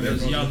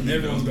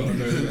 Everyone's got to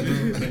go to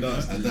the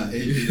dance. At that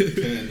age,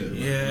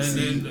 Yeah,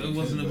 and then it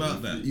wasn't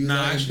about that. You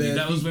Nah, like actually, bare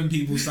that was when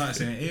people started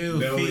saying, ew,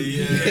 feet.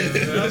 Yeah.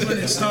 That was when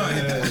it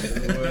started.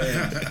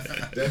 Yeah,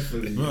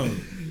 definitely. Bro,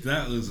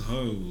 that was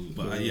horrible.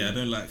 But yeah, I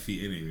don't like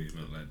feet anyway.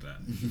 Not like that.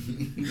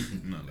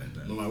 Not like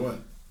that. Not like what?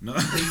 No.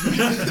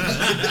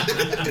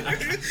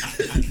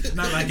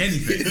 Not like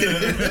anything.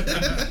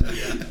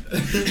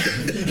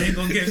 They ain't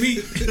gonna get me.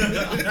 Not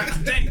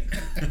today.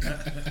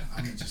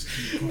 I'm gonna just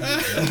keep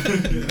quiet.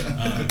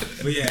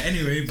 But yeah,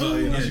 anyway, but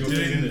That's yeah, your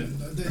thing, doing, innit?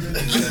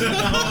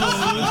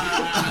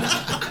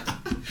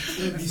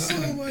 Don't be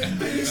silly. Oh my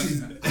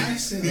Listen, I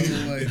said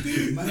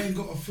man ain't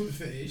got a foot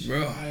fetish, Bro.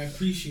 but I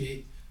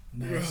appreciate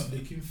nice Bro.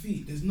 looking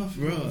feet. There's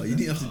nothing wrong Bro, with you that.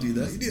 didn't have to do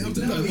that. You didn't have to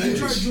No, do but you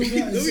tried that. to draw me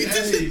out and No, say,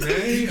 you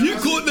hey, didn't. You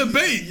caught the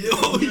bait.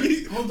 Oh,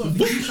 you- hold on,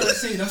 you try to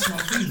say that's my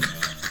thing.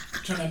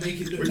 Trying to make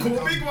it look We like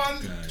caught a big I'm, one.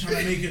 trying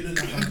to make it look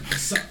like I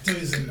suck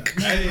toes and that.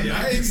 Hey, I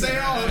ain't say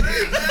all that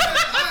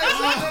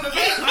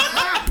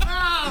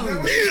was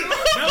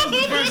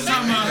the first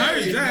time I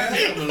heard that.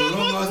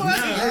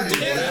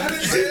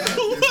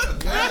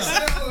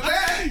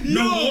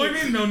 No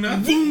warning, no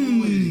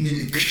nothing.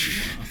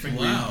 I think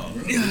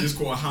we just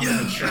caught a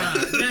hammer and trap.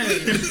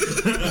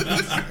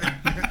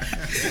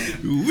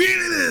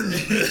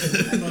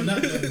 And on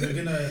that note, we're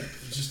gonna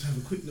just have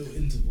a quick little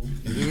interval,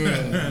 a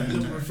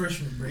little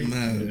refreshment break.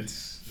 Man.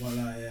 While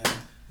I,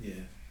 you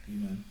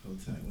man, hold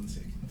tight 1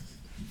 second.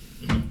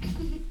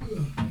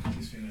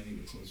 This thing only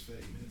records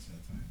 30 minutes at a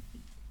time.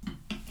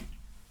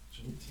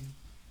 Jolting.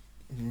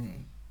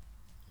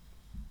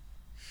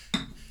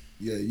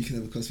 Yeah, you can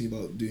never cuss me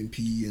about doing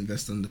PE and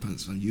vest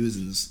underpants, man. You was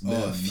in this.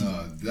 Oh feet.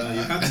 no,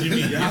 You had to be.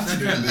 You had to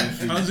do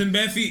it. I was in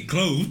bare feet,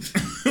 clothed.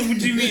 What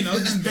do you mean? I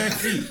was just bare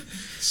feet.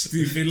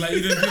 Stupid, like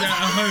you don't do that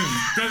at home.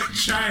 Don't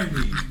try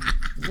me.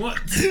 What?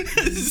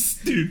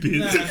 Stupid.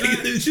 Nah, you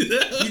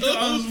thought I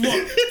was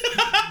what?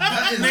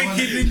 That is Naked one,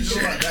 and you know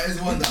shit. what, that is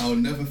one that I'll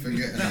never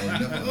forget and I'll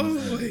never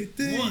understand. my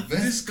days. What?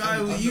 Vest This guy,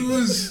 and he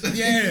was,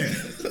 yeah.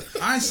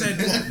 I said,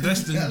 what?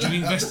 Vest and, do you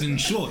mean vest and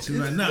shorts? He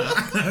was like, nah.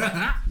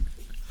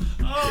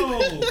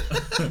 Oh.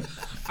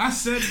 I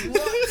said,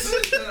 what?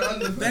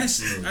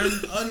 Vest and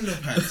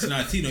underpants.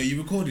 Nah, Tino, you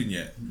recording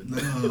yet? No.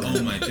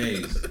 Oh my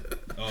days.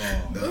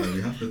 Oh. No,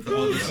 we have to talk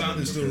Oh, the about sound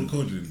it is still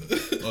before. recording.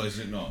 Oh, is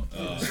it not?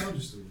 The sound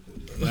is still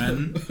recorded.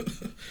 Man.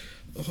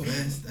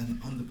 Vest and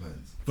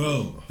underpants.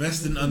 Bro,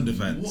 vest and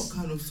underpants. What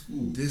kind of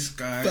school? This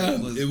guy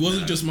Fam, was... it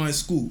wasn't just my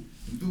school.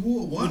 Why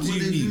What do were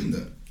you they mean? doing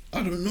that?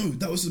 I don't know.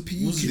 That was the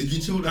PE kid. Did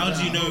you chill that How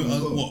do you out know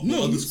as well? what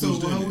No, other So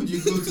schools why doing would it? you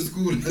go to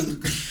school and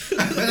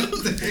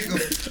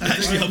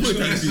Actually, I would.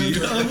 Actually,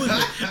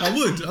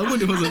 I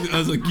would if I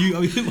was like you. I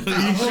mean,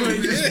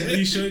 Are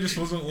you sure it just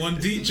wasn't one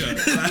teacher?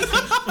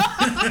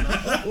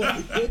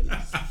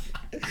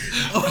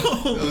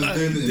 Oh I was my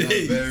doing it in like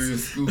days.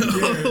 various schools.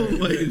 Oh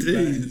my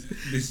days.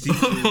 This teacher,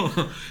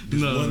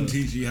 this No. one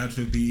teacher you had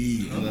for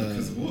PE. Oh,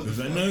 because It what? was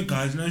like, no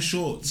guys, no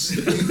shorts.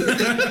 Oh my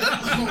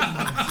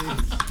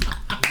days.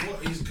 What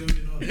is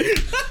going on?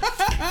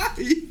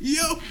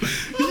 Yo.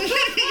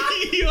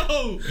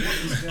 Yo.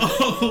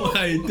 Oh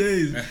my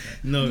days.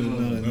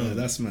 No,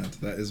 that's mad.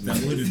 That is mad.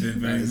 That would have been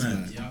very That is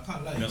mad. Yeah, I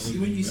can't lie. That See,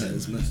 would when be you mad. said That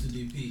is we mad. used to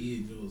do PE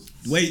and yours.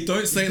 Wait,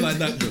 don't say like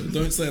that, bro.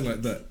 Don't say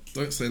like that.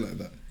 Don't say like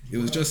that. It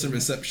was just a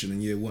reception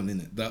in year 1,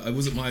 innit? That it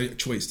wasn't my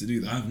choice to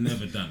do that. I've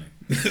never done it.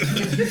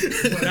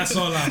 That's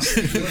all I'll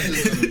say.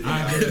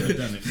 I've never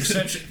done it.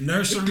 Reception,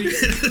 nursery.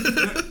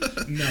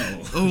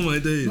 No. Oh my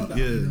days. Not that I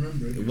can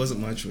remember Yeah. it. It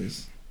wasn't my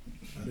choice.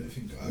 I don't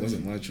think It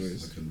wasn't my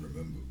choice. I can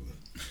remember, but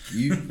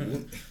You.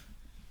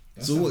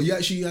 What? So what? You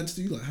actually had to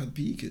do like had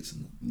PE kits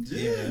and that.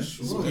 Yeah.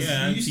 sure.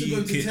 Yeah, we used to PE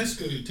go to kit.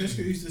 Tesco.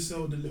 Tesco used to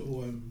sell the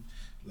little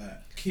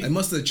like kit. It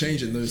must have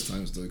changed in those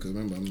times though, because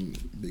remember I'm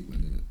a big man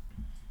in it.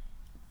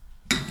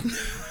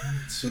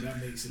 So that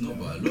makes it No,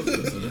 better. but I love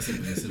it, so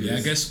that's a Yeah,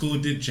 I guess school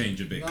did change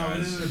a bit, No,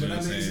 guys. but You know that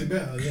what I'm makes saying? it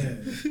better. Yeah.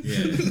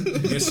 Yeah,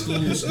 I guess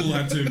school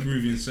had to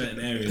improve in certain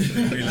areas.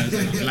 And realised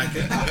they were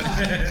lacking.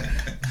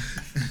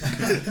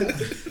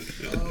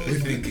 Oh, We my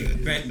think, days.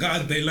 thank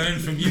God they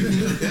learned from you.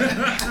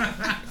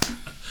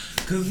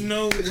 Cause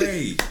no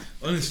way,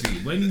 honestly,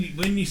 when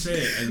you say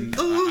it, and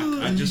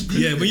I just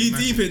couldn't Yeah, when you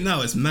imagine. deep it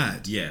now, it's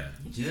mad. Yeah,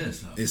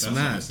 Yes, like, It's that's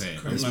what I'm mad. saying.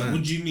 It's I'm like, mad.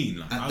 what do you mean?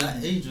 Like, at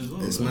that age as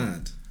well. It's right?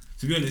 mad.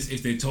 to be honest,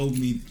 if they told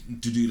me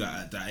to do that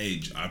at that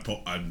age, I'm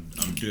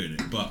doing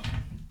it. But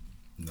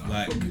Nah,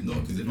 Like, probably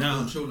not, because if now- I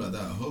don't show like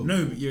that at home.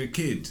 no, but you're a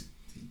kid.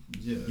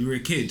 Yeah. You were a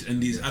kid,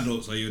 and these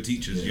adults are your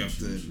teachers. Yeah, You have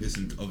true, to true.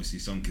 listen. Obviously,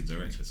 some kids are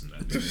reckless and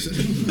that.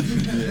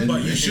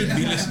 But you should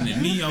be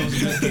listening. Me, I was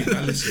a little kid.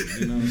 I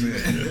listened. You know what I'm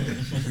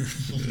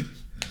saying?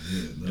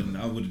 Yeah, And no.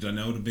 I would have done.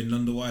 I would have been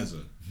none the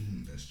wiser.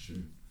 That's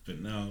true. But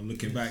now,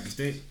 looking back,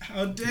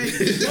 how dare you?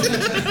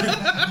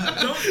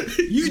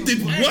 You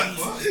did what?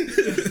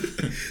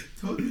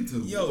 Told me to.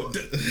 Yo,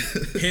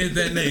 here's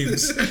their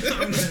names. Wait,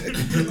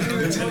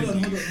 hold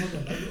on. I've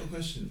got a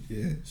question.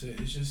 Yeah, So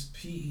it's just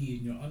PE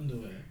in your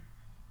underwear.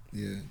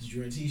 yeah, Did you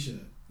wear a t-shirt?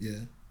 yeah.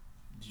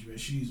 Did you wear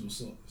shoes or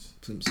socks?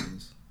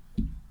 Plimsolls.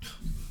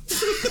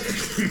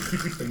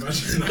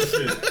 Imagine that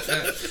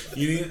shit.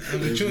 You didn't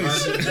have a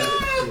choice.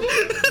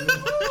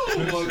 Oh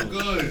my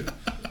god.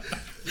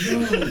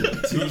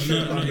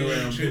 T-shirt, underwear,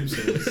 and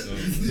plimsolls.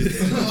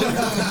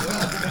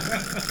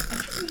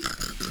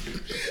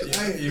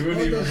 You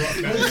wouldn't even rock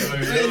that.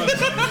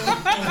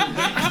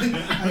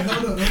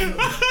 Hold on.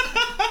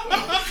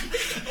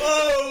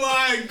 Oh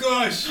my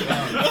gosh!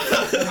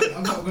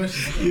 I've got a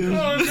question.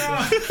 Oh no!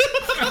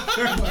 I've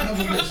got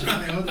another question.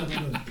 Hey, hold on.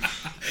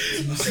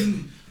 So you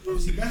see,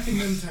 obviously back in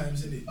them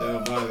times, innit? They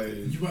were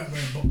violated. You weren't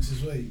wearing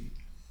boxes, were you?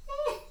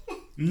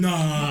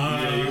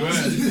 Nah. Yeah, you were.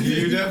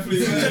 You definitely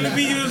were. Telling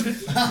me you was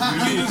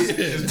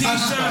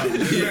t-shirt,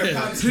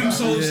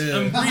 plimsolls,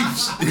 and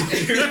briefs.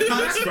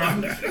 Pants, bro.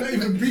 Not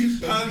even brief.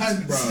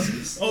 Pants, bro.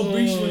 Oh,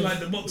 briefs were like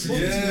the boxes.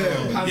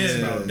 Yeah, pants, Yeah,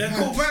 bro. they're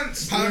called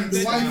pants. Pants,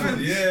 The white man.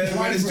 ones. Yeah, The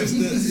white it's just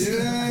ones. the,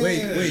 yeah.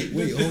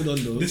 Wait, hold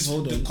on though.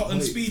 Hold on. The cotton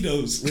Wait.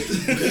 speedos.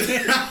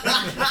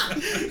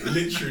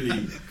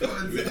 Literally.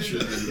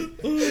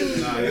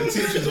 Nah, your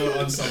teachers were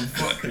on some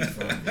fucking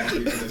fun. I'll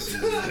be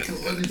honest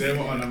with you. They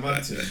were on a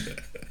mountain.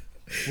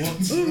 What?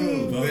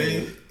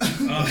 They,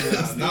 now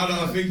that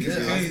I think Yeah, I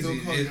it's still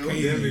crazy, can't it's go.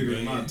 crazy. they're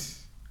moving Right? mad.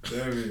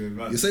 They're moving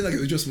mad. You're saying like it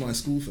was just my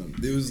school, fam.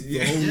 There was the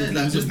whole. Yeah, there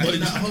like was just a in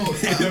bunch. that hole.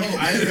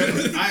 I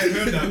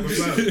heard that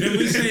before. Then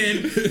we're saying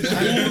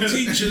all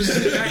teachers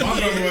that My year.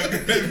 brother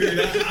wasn't gonna be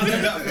that. I know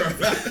that for a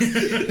fact.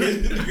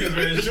 Because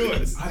we're in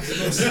shorts. I did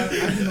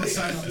not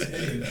sign up to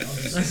any of that.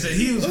 Obviously. I said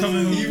he was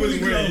coming home He was fully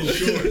wearing clothed.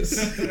 shorts.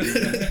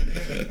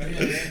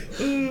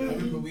 I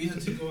remember we had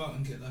to go out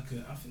and get like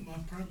I think my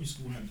primary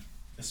school had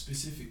a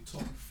specific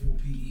top for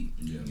PE.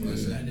 Yeah, And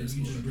then you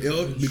just bring Yeah, your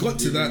own we got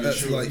to shorts. that.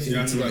 That's like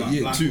Yeah, into no, like like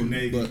year black or 2,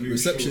 navy but blue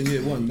reception shorts.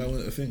 year 1 that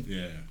wasn't a thing.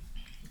 Yeah.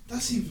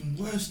 That's even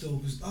worse though,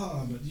 because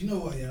but you know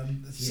what? Yeah.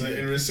 So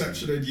in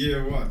reception in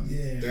year 1,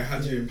 Yeah. they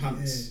had you in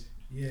pants.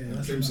 Yeah. And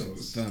That's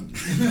plimsolls. Fam.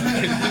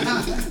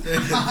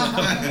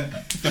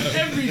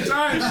 Every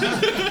time.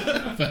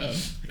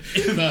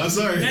 I'm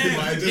sorry, Man,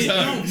 but it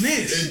don't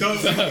miss. It don't.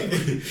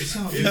 It's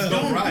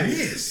not right.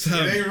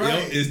 Fam, It ain't yo,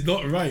 right. it's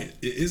not right.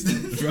 It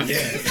isn't right.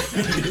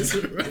 It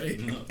isn't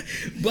right.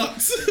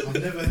 But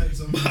I've never heard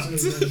someone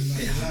say that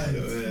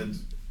in my life.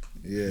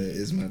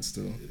 yeah, it's mad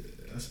still.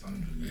 That's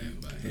unbelievable.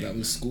 But But hey, that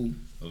was school.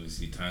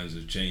 obviously times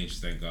have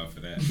changed. Thank God for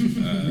that.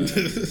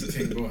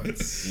 King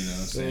boys. You know what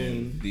I'm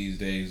saying? These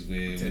days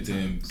we're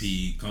doing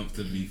PE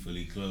comfortably,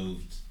 fully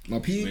clothed. My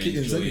PE We're kit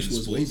in secondary enjoying school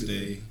was sports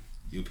wavy. day.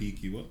 Your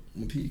PE what?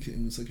 My PE kit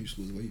in secondary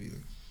school was wavy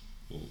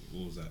though.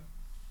 What was that?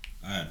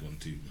 I had one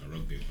too, a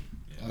rugby one.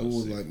 Yeah, I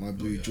wore like my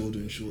blue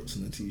Jordan shorts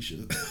and a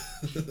t-shirt.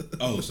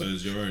 Oh, so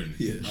it's your own.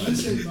 Yeah. I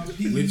said my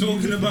PE We're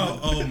talking uniform.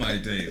 about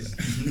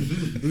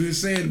we were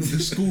saying the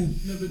school.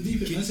 No, but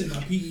deep in, I said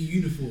my PE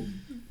uniform.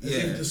 As Yeah.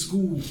 if the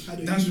school had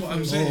a That's what I'm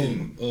uniform.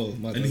 saying.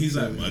 my And bad, he's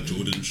sorry. like, my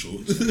Jordan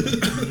shorts.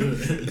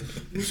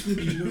 What school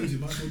did you go to?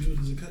 Michael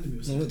Jordan's Academy or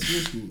I something? went to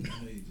your school. No,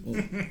 you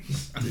didn't.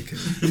 Oh,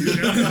 dickhead.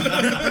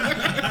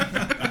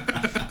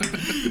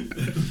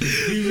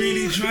 He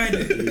really tried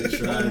it. He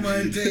tried Oh my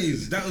it.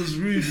 days. That was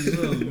rude as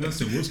well. I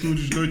said, what school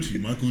did you go to?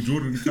 Michael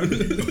Jordan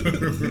Academy.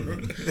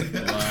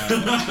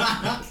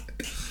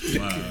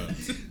 Wow.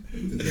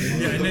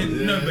 Yeah, and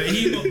then, no, but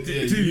he mocked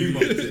it too. You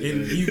mocked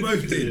it, You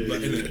both did, but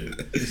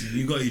listen,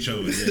 you got each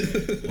other.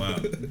 Yeah. Wow.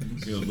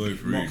 You're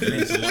both rude. Mock You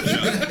need to watch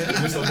out.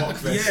 Mr.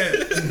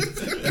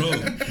 Mockfest. Yeah, bro.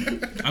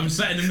 I'm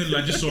sat in the middle.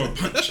 I just saw a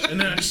punch, and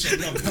then I just saw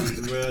one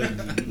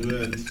punch.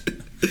 Word.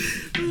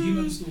 Are you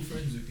man still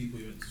friends with people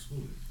you went to school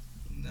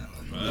with?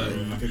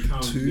 Nah, I can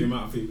count Two. the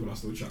amount of people I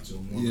still chat to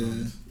on one Yeah.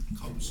 hand.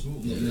 From school?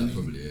 yeah,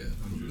 probably,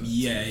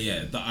 yeah.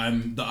 Yeah. That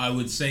I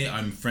would say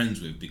I'm friends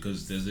with,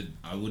 because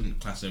I wouldn't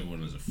class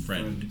everyone as a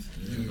friend.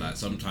 Like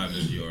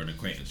sometimes you're an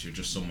acquaintance. You're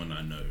just someone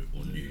I know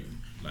or knew.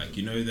 Like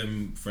you know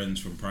them friends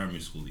from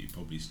primary school that you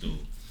probably still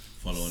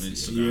follow on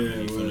Instagram.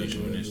 And you follow each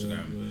other on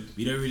Instagram.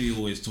 We don't really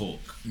always talk.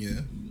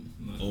 Yeah.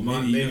 Or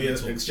Maybe maybe you never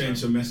talk exchange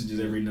to some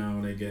messages every now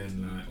and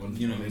again, like on,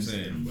 You know on what I'm Instagram,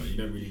 saying? but you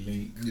don't really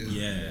link.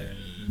 Yeah.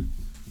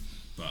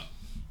 But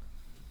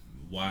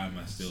why am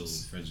I still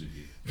friends with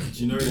you? Do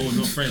you know? Or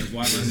not friends?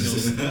 Why am I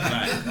still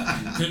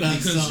like?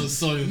 Because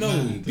so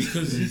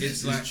because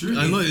it's like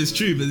I know it's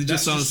true, but it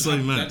just sounds so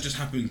That mad. just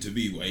happened to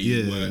be where you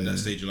Yeah. were at that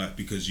stage of life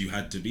because you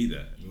had to be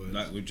there. Right.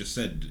 Like we just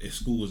said, if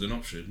school was an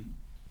option,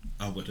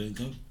 I wouldn't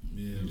go.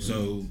 Yeah.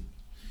 So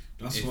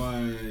That's if-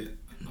 why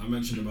I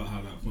mentioned about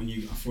how like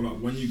I feel like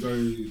when you go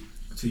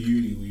to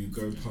uni or you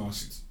go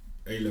past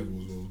A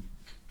levels or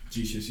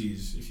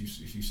GCSEs,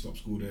 if you stop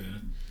school there,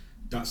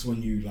 that's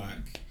when you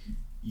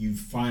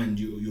find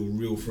your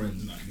real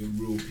friends, like your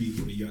real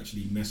people that you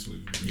actually mess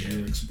with. Yeah.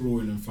 You're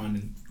exploring and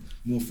finding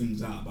more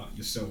things out about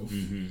yourself,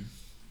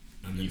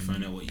 and you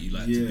find out what you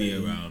like to be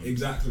around,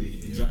 Exactly.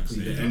 Yeah.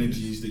 The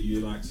energies that you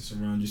like to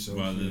surround yourself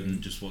rather with.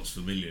 than just what's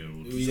familiar.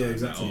 Or just Yeah, like,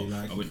 exactly, oh,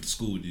 like- I went to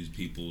school with these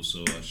people,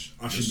 so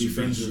I should be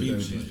friends with them.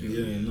 these people.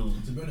 Yeah, no.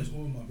 To be honest,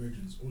 all my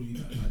brethren, all you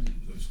guys, I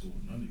didn't go to school.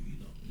 None of you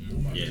know.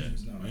 All my Yeah,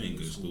 brethren now, I didn't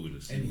go to school with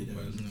a any single of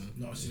them. person.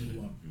 Not a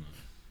single one. No.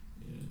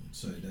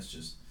 So that's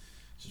just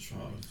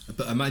hard.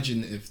 But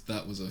imagine if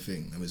that was a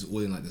thing and it was all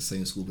in like the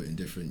same school but in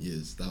different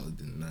years. That would have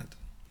been mad.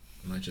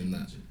 Imagine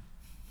that.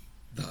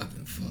 That would have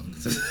been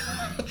fucked.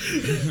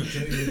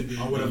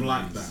 I would have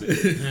liked that.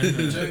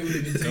 Joey would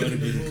have been That would taking have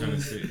been the kind of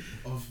ball sick.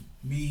 of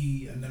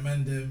me and the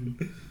man them,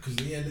 because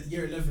the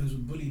year 11s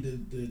would bully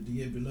the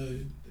year below.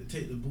 They'd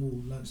take the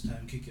ball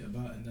lunchtime, kick it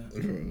about and that.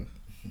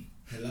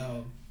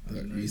 Hello. I Like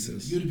don't know.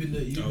 recess. You'd have been the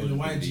That YG would have been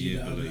the that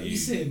year I'd be below like, you. you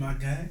say my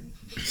guy.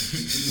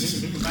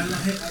 Man,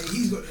 like,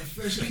 he's got the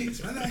fresh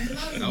kicks. Man, like,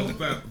 hello. I was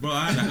back, bro.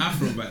 I had an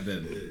afro back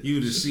then. You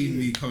would have seen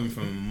me coming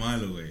from a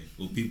mile away.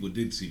 Well, people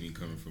did see me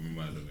coming from a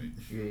mile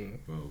away.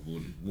 Bro,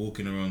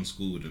 walking around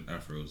school with an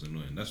afro was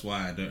annoying. That's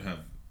why I don't have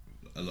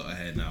a lot of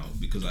hair now,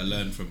 because I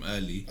learned from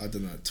early. I've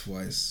done that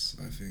twice,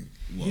 I think.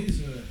 What? Here's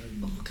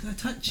a, Can I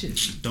touch it?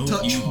 Don't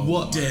Touch you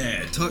what?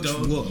 dare. Touch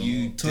Don't what?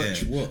 You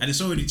Touch dare. what? And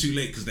it's already too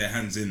late because their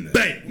hand's in there.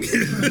 Bang!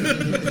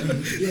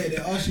 yeah, they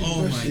ask you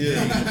Oh my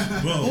questions.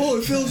 god, bro. Oh,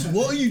 it feels.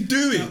 What are you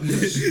doing?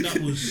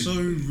 That was so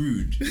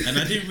rude, and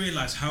I didn't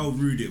realize how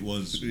rude it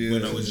was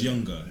when I was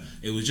younger.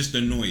 It was just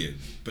annoying,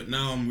 but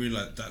now I'm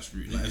realized that's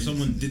rude. Like if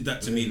someone did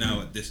that to me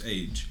now at this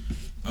age,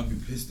 I'd be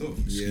pissed off.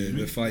 Yeah, Excuse me?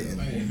 they're fighting.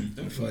 Right.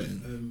 They're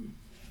fighting.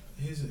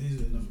 Here's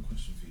another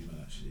question for you,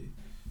 man. Actually,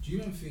 do you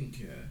not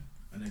think?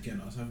 And again,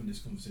 I was having this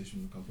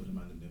conversation with a couple of the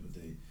man the other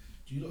day.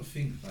 Do you not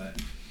think like?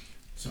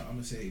 So I'm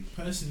gonna say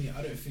personally,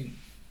 I don't think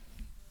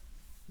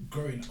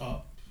growing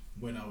up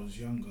when I was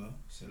younger,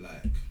 so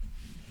like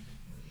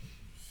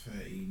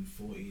 13,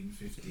 14,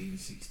 15,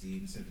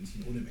 16,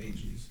 17, all them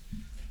ages,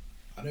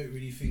 I don't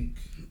really think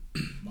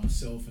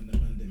myself and the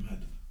man them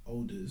had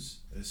elders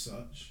as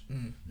such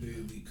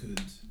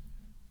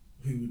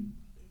who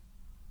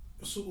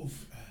would sort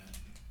of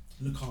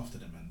look after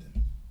them and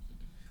them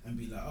and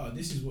be like, oh,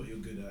 this is what you're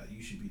good at,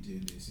 you should be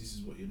doing this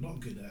is what you're not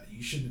good at,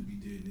 you shouldn't be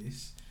doing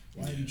this,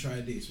 why don't you try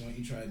this, or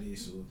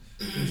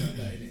things like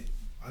that, innit?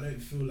 I don't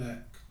feel like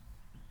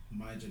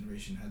my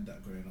generation had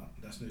that growing up.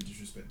 That's no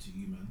disrespect to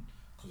you, man,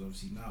 because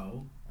obviously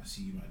now I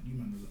see you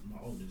man are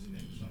my elders,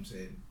 innit? That's what I'm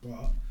saying.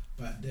 But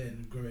back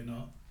then, growing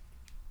up,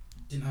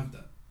 didn't have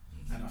that,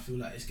 and I feel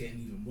like it's getting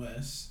even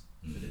worse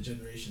for the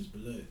generations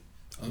below.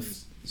 They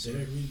don't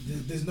really,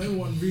 there's no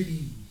one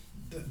really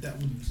that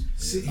would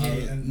sit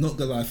here and Not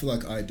gonna lie, I feel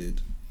like I did.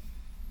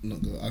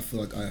 Not gonna lie, I feel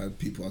like I had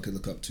people I could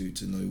look up to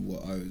know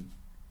what I would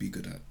be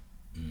good at.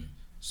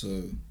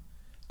 So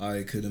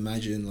I could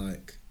imagine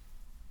like,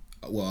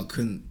 I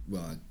can't,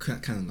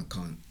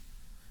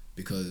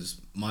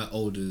 because my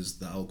elders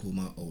that I'll call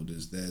my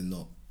elders, they're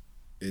not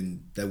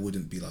in, they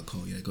wouldn't be like,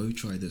 oh yeah, go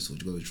try this or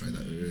go try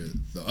that.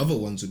 The other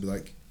ones would be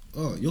like,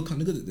 oh, you're kind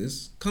of good at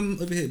this, come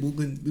over here, we'll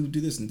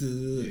do this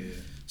and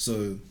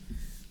So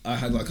I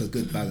had like a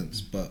good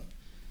balance, but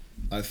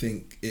I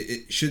think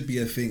it should be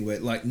a thing where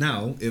like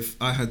now,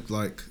 if I had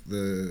like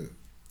the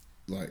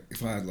like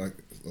if I had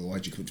like a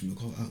YG come to me,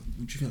 like, oh,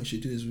 would you think I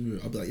should do this?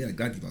 I'd be like, yeah,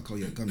 gladly, like, oh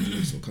yeah, come do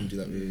this or come do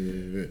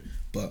that.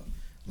 But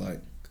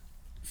like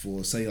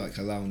for say like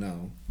Halal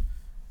now,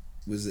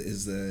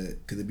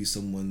 could there be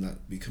someone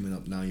that be coming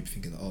up now? You'd be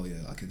thinking, oh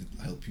yeah, I could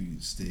help you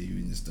steer you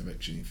in this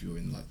direction if you're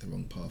in like the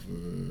wrong path.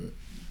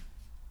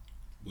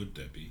 Would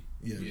there be?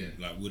 Yeah.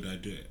 Like, would I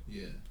do it?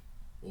 Yeah.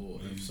 Or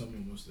if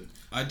someone was to.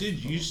 I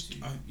did use.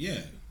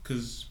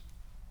 Because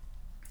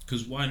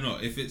why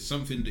not? If it's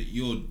something that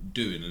you're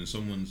doing and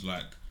someone's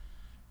like,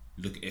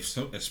 look,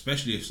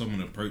 especially if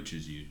someone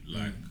approaches you,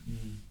 like,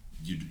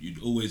 you'd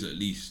always at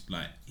least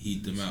like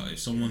heed them out. If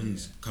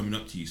someone's coming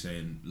up to you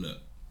saying, look,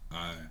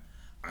 I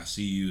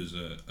see you as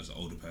an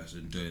older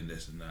person doing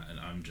this and that, and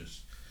I'm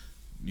just,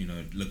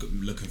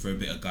 looking for a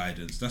bit of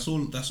guidance. That's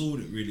all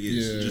it really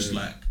is. Yeah. Just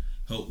like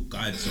help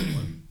guide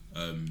someone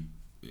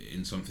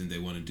in something they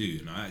want to do.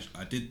 And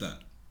I did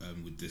that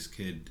with this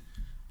kid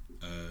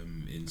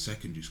in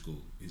secondary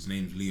school. His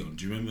name's Leon.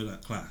 Do you remember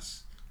that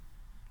class?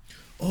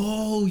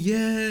 Oh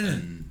yeah.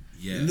 And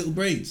yeah, the little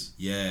braids.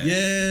 Yeah.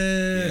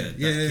 Yeah.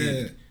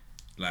 Kid,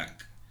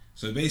 like,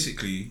 so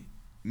basically,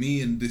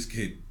 me and this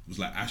kid was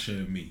like Asher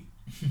and me.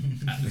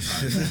 At the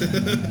time.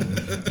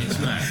 It's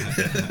mad.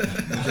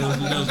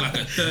 There was like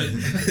a third.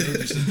 There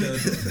was just a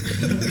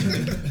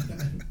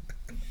third.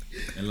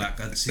 And like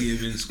I'd see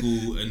him in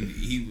school, and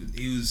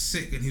he was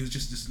sick, and he was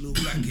just this little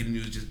black kid, and he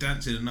was just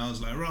dancing, and I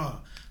was like, rah,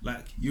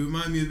 like you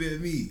remind me a bit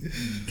of me.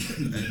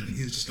 And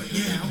he was just like,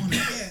 yeah, I want it,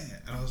 yeah.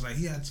 And I was like,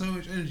 he had so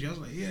much energy. I was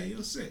like, yeah,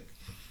 you're sick.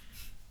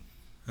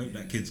 Hope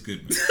that kid's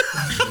good, man.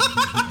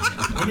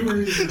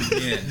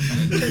 Yeah.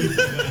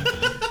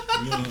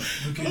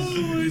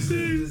 Because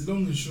there's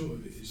long and short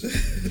of it. It's just,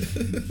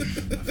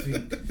 I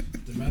think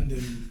the man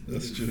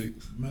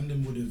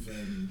them would have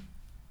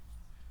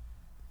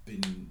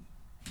been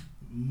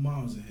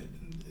miles ahead,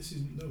 and this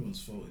is no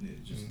one's fault in it.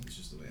 It's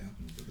just the way it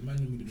happens. But the man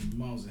them would have been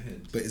miles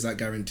ahead. But is that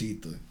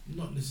guaranteed though?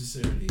 Not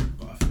necessarily,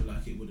 but I feel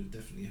like it would have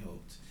definitely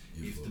helped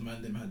if the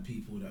man them had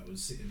people that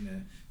was sitting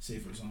there. Say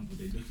for example,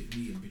 they look at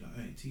me and be like,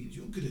 "Hey, Teens,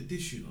 you're good at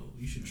this,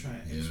 you should try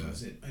it." X, Y,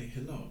 Z. Hey,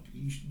 hello,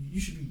 you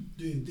should be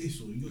doing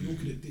this, or you're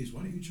good at this.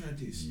 Why don't you try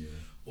this? Yeah.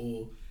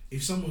 Or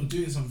if someone's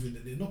doing something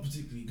that they're not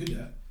particularly good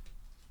at,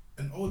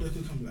 an older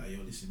could come and be like,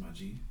 "Yo, listen, my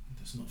G,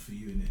 that's not for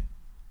you, innit?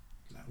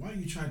 Like, why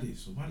don't you try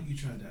this, or why don't you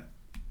try that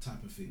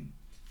type of thing?"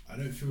 I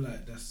don't feel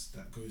like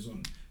that goes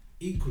on.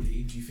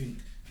 Equally, do you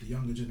think the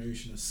younger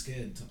generation are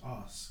scared to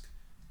ask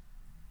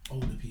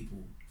older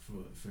people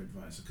for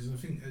advice? Because I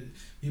think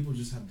people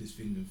just have this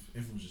thing of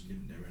everyone's just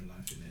living their own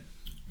life, innit?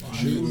 But I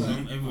feel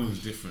like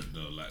everyone's different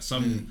though. Like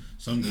some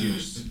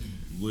kids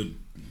would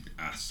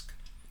ask.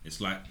 It's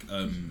like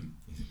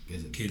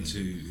kids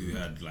who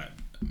had like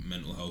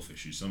mental health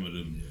issues. Some of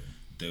them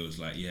they was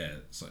like, yeah,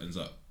 something's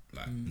up.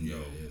 Like,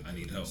 I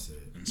need help.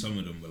 And some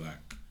of them were like,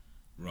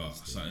 rah,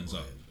 something's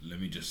up. Let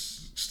me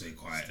just stay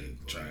quiet and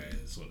try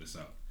and sort this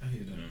out. I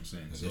hear that. You know what I'm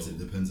saying? I guess it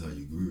depends how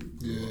you grew up.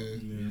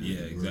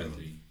 Yeah,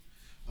 exactly.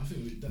 I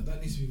think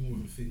that needs to be more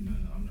of a thing,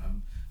 man.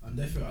 I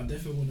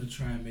definitely want to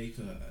try and make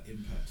an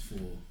impact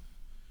for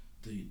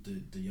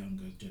the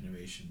younger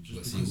generation.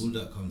 But see, all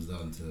that comes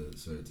down to,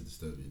 sorry to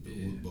disturb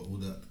you, but all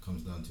that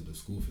comes down to the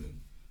school thing.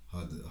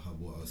 How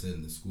what I was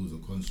saying, the school's a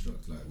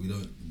construct. Like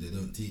they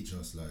don't teach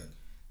us like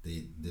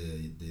they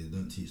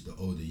don't teach the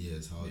older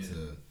years how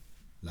to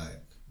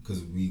like.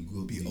 Because we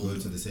go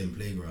to the same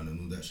playground and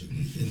all that shit,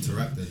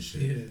 interact and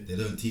shit. Yeah. They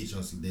don't teach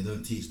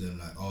them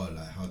like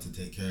how to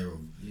take care of,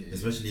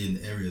 especially in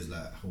areas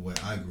like where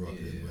I grew up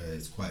in, where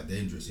it's quite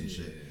dangerous and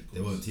shit. They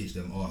won't teach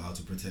them how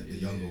to protect the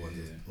younger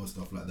ones or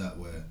stuff like that.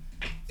 Where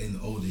in the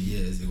older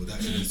years it would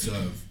actually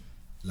serve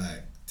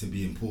like to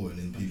be important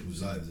in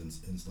people's lives and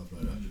stuff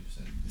like that.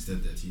 100%.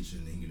 Instead they're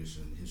teaching English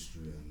and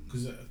history and.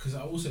 Because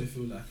I also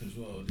feel like as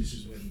well, this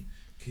is when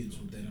kids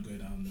will then go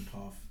down the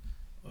path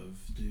of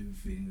doing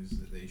things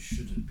that they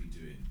shouldn't be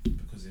doing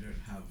because they don't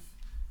have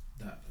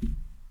that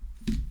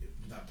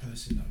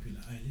person that will be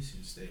like, hey,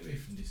 listen, stay away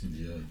from this.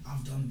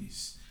 I've done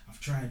this, I've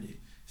tried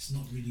it, it's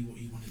not really what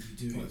you want to be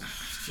doing.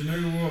 Do you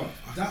know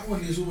what? That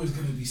one is always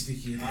going to be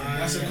sticky.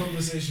 That's a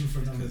conversation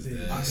for another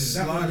day. I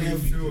slightly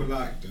feel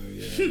like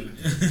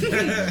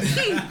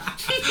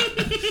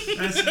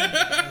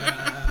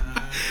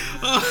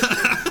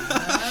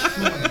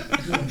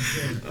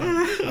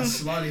I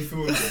slightly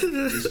feel like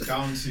it's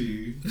down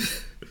to,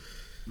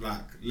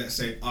 like, let's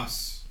say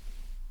us,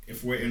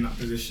 if we're in that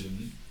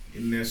position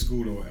in their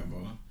school or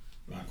whatever,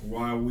 like,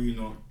 why are we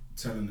not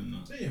telling them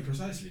that? Yeah,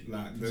 precisely.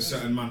 Like, there's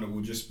certain man that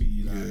will just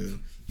be like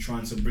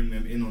trying to bring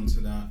them in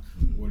onto that,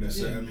 or there's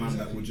certain man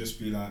that will just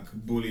be like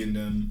bullying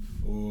them,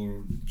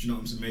 or do you know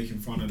what I'm saying, making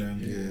fun of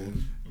them,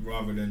 or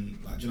rather than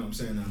like, do you know what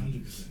I'm saying?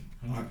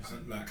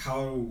 100%. Like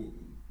how.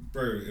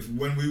 Bro, if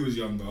when we was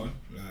younger,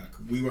 like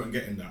we weren't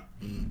getting that.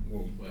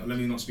 Well, let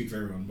me not speak for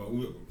everyone, but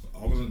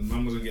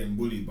man wasn't getting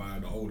bullied by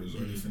the elders or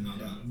anything like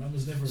that. Man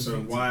was never.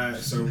 So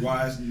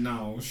why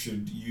now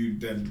should you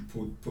then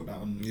put that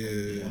on the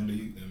youth then? Do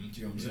you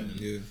know what I'm saying?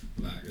 Yeah.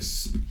 Like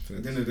it's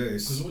at the end of the day,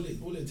 because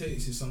all it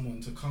takes is someone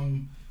to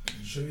come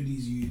show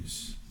these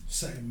youths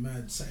something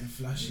mad, something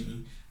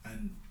flashy,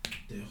 and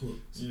they're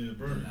hooked. Yeah,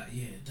 bro. They're like,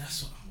 yeah,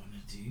 that's what I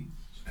want to do.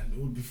 And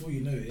all, before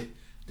you know it,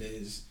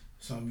 there's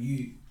some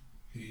youth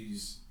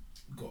who's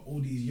got all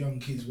these young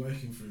kids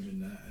working for him in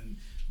that, and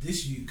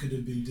this youth could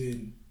have been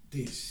doing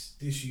this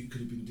youth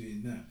could have been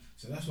doing that.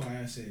 So that's why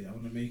I say I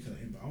want to make an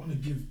impact. I want to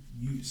give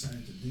youth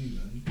something to do,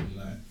 man.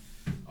 Like,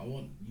 I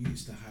want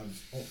youths to have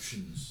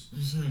options.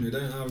 They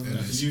don't have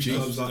youth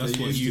clubs like that's they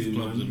what used youth to,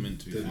 clubs man. are meant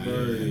to be.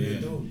 They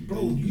don't.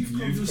 Bro, youth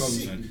clubs are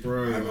sick.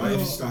 Bro, I I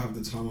used to have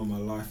the time of my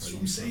life That's at what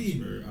I'm youth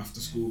saying. clubs, bro. After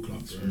school club,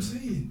 That's bro. what I'm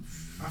saying.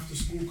 After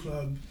school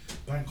club,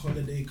 bank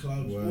holiday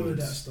club, all of Words.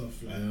 that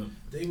stuff. Like, Yeah.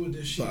 they were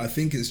the shit. But I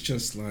think it's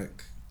just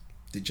like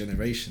the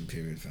generation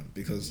period, fam.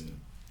 Because Yeah.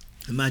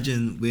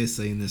 imagine we're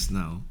saying this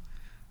now,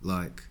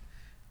 like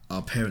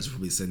our parents are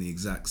probably saying the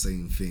exact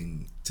same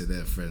thing to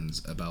their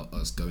friends about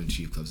us going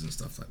to youth clubs and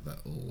stuff like that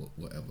or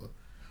whatever.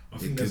 I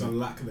think there's a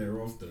lack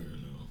thereof though, you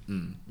know.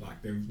 Mm.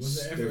 Like they've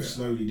Was there ever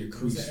slowly Was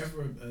decreased. there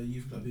ever a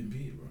youth club in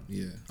Peterborough?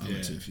 Yeah, I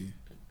went to a few.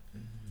 I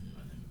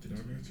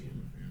never been to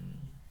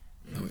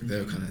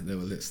Peterborough. They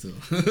were lit still.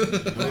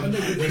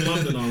 When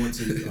London, I went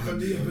to. But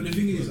the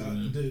thing is,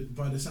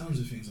 by the sounds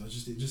of things,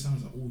 it just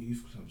sounds like all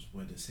youth clubs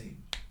were the same.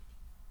 Do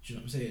you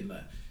know what I'm saying?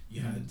 Like,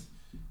 you had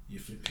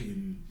your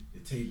flipping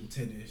your table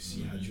tennis,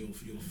 you had your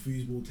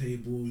foosball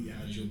table, you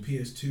had your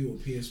PS2 or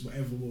PS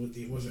whatever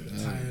it was at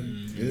the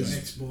time, It your was-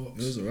 Xbox.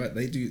 It was alright.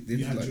 They You do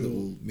had like your-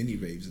 little mini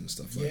raves and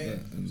stuff like Yeah,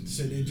 that. And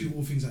so they do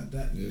all things like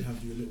that. Yeah. You'd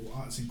have your little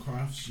arts and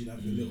crafts, you'd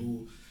have your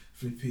little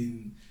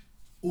flipping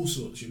all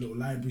sorts, your little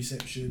library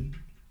section.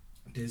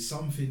 There's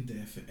something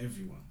there for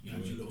everyone. You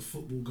have your little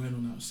football going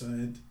on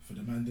outside for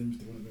the mandems,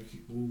 they want to go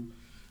kick ball.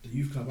 The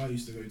youth club I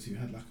used to go to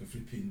had like a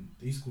flipping,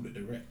 they used to call it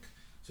the wreck.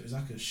 So it's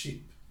like a ship.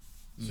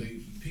 So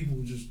people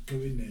would just go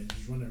in there and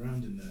just run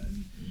around in there,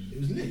 and it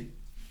was lit.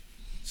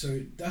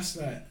 So that's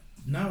like,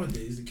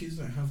 nowadays the kids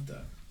don't have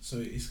that. So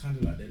it's kind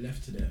of like they're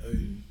left to their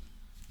own.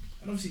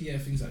 And obviously, yeah,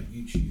 things like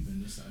YouTube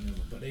and this, that, and the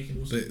other. But they can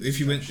also. But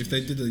if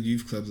they did a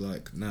youth club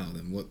like now,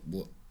 then what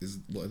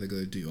are they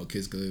gonna do? Or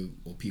kids go,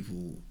 or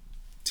people,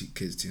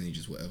 kids,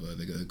 teenagers, whatever,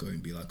 they're gonna go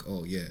and be like,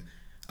 oh yeah,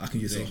 I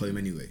can use it at home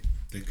anyway.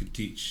 They could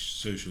teach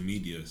social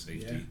media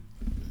safety. Yeah.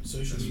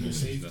 Social That's media one-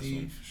 safety, that's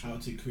one for sure. how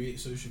to create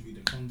social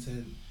media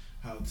content,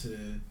 how to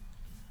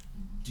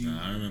do.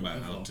 I don't know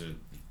about how whatever. to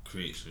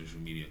create social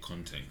media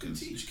content You can because,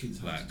 teach kids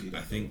how like, to do that.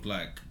 I think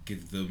like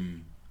give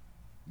them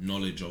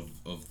knowledge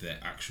of their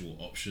actual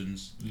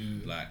options.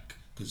 Like,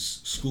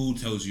 because school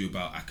tells you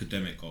about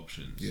academic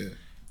options. Yeah.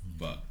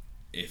 But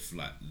if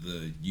like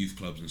the youth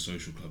clubs and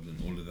social clubs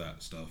and all of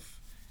that stuff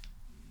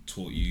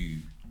taught you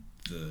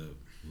the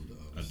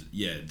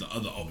the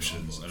other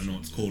options. I don't know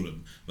what to call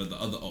them, but the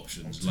other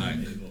options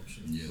Alternative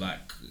options.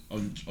 like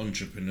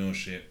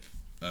entrepreneurship,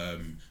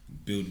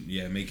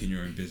 making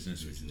your own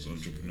business, which is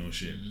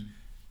entrepreneurship,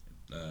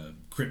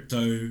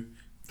 crypto.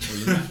 All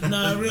of that.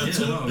 No, real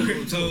talk.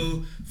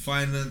 Crypto,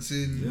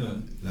 financing.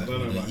 Like I don't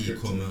know all about the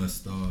crypto. e-commerce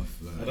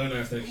stuff. I Like, don't know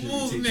if they can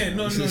Oh, teach no,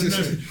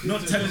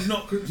 not telling,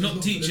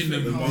 not teaching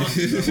them. The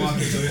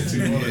market's a bit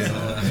too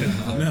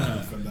volatile.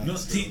 Nah, not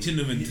teaching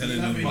them and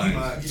telling them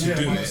Like, to do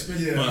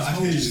it,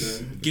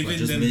 but giving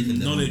just them making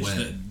them knowledge aware.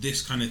 that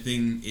this kind of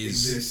thing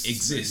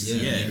exists.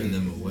 yeah, making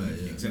them aware.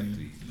 Yeah.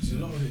 Exactly. So a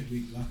lot of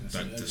it, like I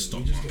said Like the earlier, stock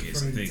we just market get is a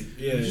thrown thing.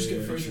 into- Yeah, you just yeah,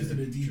 get thrown true, into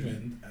the deep true.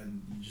 end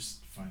and you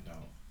just find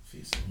out for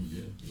yourself.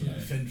 Yeah. You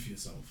gotta fend for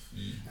yourself.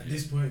 At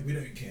this point, we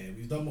don't care.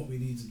 We've done what we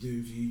need to do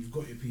with you. You've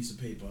got your piece of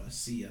paper.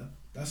 See ya.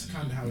 That's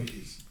kind of how it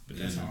is. But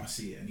That's then- how I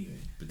see it anyway.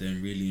 But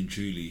then, really and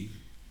truly,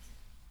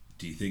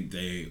 do you think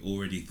they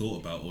already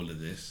thought about all of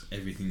this,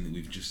 everything that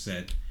we've just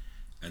said,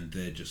 and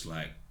they're just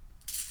like,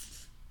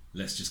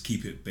 let's just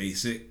keep it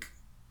basic,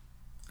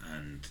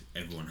 and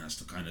everyone has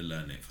to kind of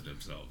learn it for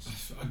themselves?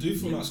 I do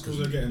feel like schools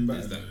are getting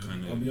better. Is that though,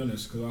 kind of- I'll be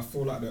honest, because I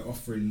feel like they're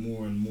offering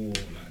more and more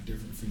like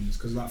different things.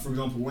 Because like for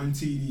example, when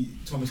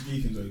Thomas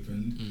Deakins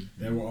opened,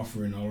 they were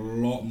offering a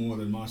lot more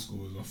than my school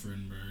was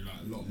offering. Very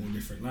like a lot more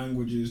different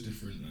languages,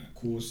 different like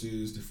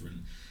courses, different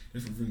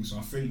things. So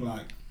I think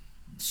like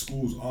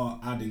schools are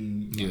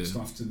adding like, Yeah.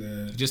 stuff to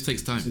their It just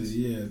takes time. to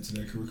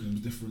their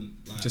curriculums. Different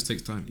like It just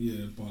takes time.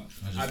 yeah, but I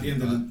just at the think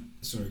end of that-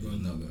 the sorry, go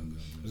on. No, go on.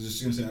 I was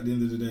just gonna say, at the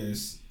end of the day,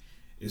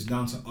 it's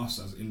down to us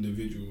as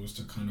individuals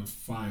to kind of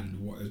find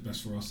what is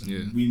best for us, and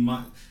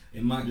Yeah.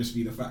 it might just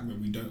be the fact that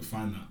we don't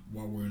find that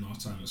while we're in our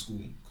time at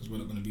school, because we're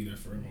not going to be there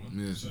forever.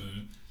 Yeah. So,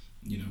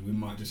 we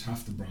might just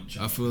have to branch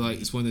out. I feel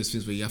like it's one of those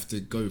things where you have to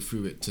go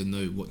through it to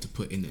know what to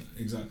put in it.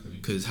 Exactly.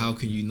 Because how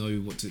can you know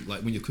what to,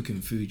 like when you're cooking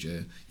food,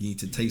 yeah, you need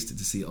to taste it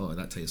to see, oh,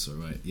 that tastes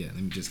alright. Yeah,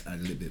 let me just add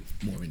a little bit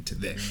more into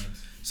this.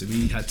 So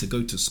we had to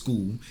go to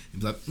school and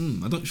be like, I'm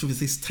not sure if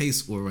this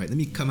tastes alright. Let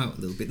me come out a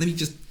little bit. Let me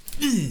just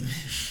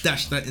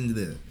dash that into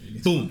there.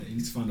 Boom. You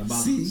need to find a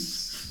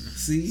balance.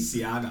 See?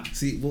 Siaga.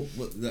 See,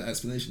 what the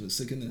explanation was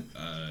sick, innit?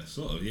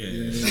 Sort of,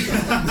 yeah.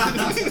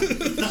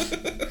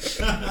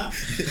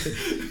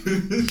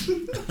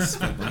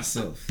 Speak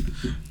myself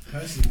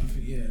Personally, I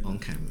think on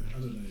camera. I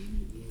don't know.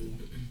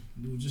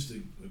 We'll just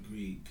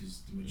agree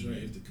because the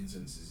majority of the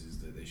consensus is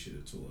that they should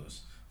have taught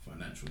us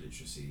financial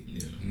literacy,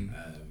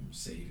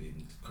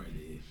 saving,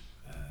 credit,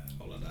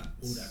 All of that.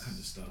 all that kind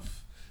of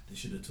stuff. They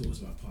should have taught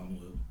us about palm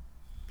oil.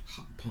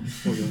 Pump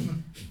oil.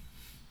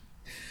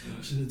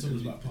 Should have taught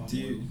us about palm Do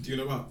oil. you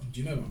know about Do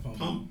you know about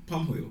palm oil?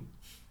 pump oil?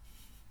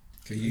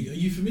 Can Are you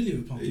you familiar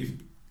with palm oil?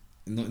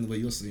 not in the way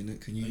you're saying it?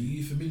 Can Are you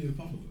you familiar with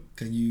palm oil?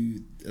 can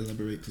you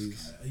elaborate,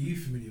 please? Are you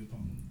familiar with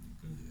palm oil?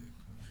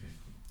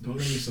 Don't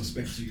let me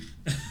suspect you.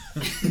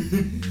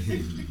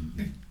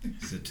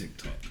 It's a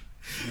TikTok.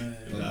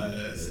 Uh,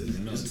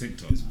 Not a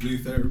TikTok. Blue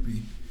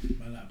therapy.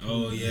 man, like,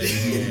 Oh yeah.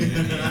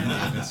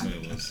 That's what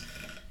it was.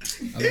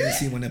 I've only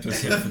seen one I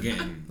episode. kept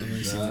forgetting. I've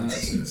only seen one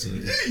episode. So.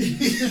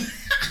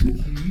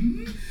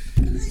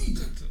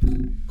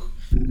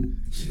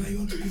 now you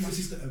want to call my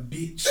sister a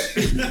bitch?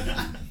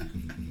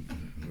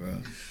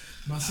 Right.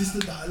 My sister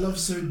that I love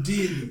so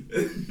dearly,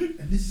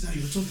 and this is how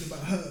you're talking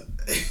about her.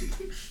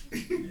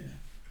 Yeah.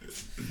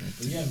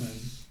 But yeah, man.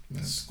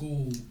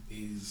 School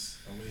is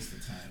a waste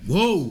of time.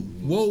 Whoa,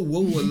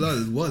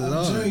 what I'm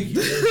love? joking.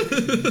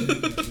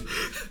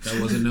 That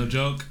wasn't no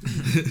joke.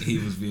 He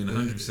was being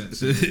 100%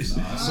 serious.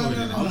 I'm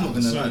not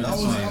gonna lie,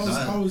 that's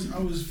fine.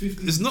 I was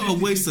 50. It's not a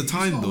waste of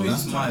time, though.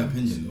 That's my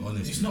opinion,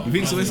 honestly. It's not You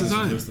think it's a waste of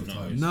time? Waste of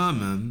time. Nah,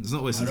 man, it's not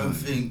a waste I of don't time.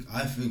 think.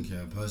 I think,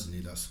 yeah, personally,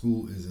 that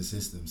school is a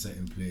system set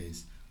in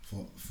place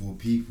for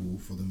people,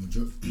 for the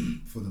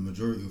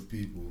majority of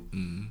people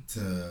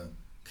to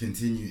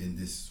continue in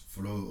this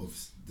flow of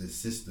the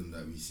system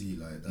that we see,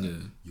 like that. Yeah.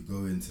 You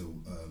go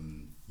into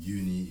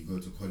uni, you go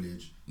to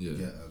college, Yeah. you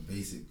get a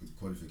basic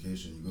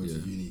qualification. You go to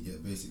Yeah. uni, you get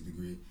a basic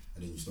degree,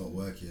 and then you start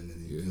working, and then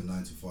you Yeah. do a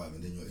 9 to 5,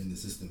 and then you're in the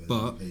system, and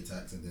But- then you pay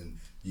tax, and then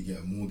you get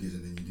a mortgage,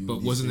 and then you do. But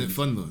these wasn't it things.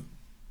 fun though?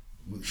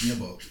 Yeah,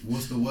 but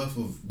what's the worth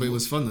of? But it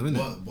was fun though, innit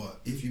it?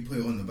 But if you put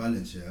it on the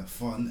balance, yeah,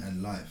 fun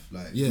and life,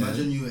 like Yeah.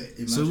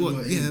 imagine So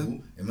what-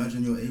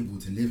 imagine you're able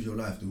to live your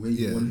life the way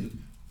you Yeah. wanted,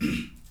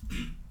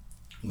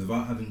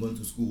 without having gone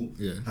to school,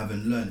 Yeah.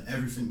 having learned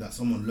everything that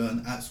someone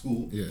learned at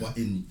school, Yeah. but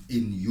in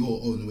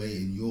your own way,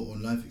 in your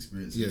own life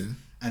experiences, Yeah.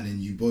 and then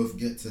you both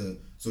get to.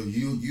 So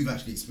you've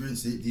actually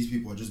experienced it. These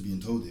people are just being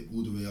told it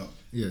all the way up,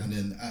 Yeah. and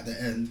then at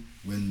the end,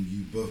 when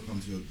you both come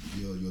to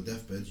your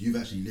deathbed, you've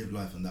actually lived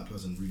life, and that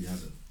person really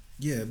hasn't.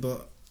 Yeah,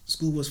 but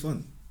school was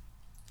fun.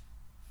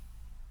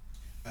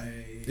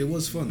 It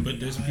was fun. But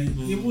there's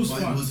people. It was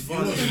But fun. it was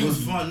fun. It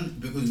was fun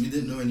because we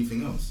didn't know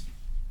anything else.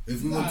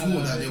 If we were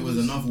taught that there was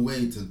another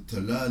way to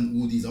learn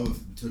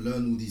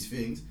all these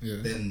things, Yeah.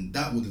 then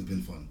that would have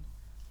been fun.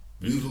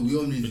 But, We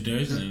only. but there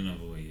isn't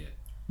another way yet.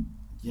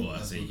 Yeah, Well, I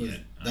that's say because-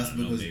 yet. That's I don't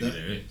know, because maybe that.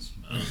 there is.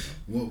 I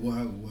don't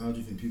know. How do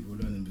you think people were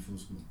learning before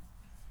school?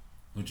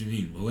 What do you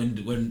mean? Well,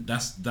 when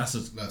that's a Like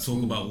talk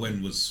school. about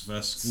when was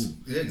first school.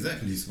 Yeah,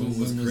 exactly. School When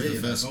was was the created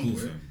at first some school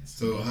point. from?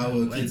 So how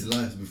were When? kids'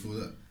 lives before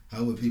that?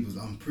 How were people's?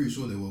 I'm pretty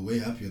sure they were way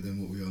happier than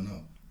what we are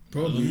now.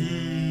 Probably.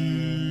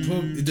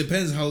 It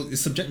depends how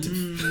it's subjective.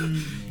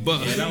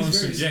 But Yeah, that one's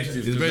very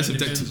subjective. It's very 'cause that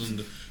depends subjective.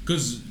 on the.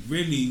 Because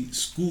really,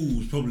 school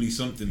was probably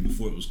something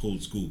before it was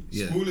called school.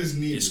 yeah. School is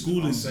needed.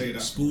 School I'll is say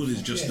that. school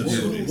is just the Yeah.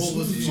 building. What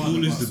was fun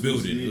School is about the school?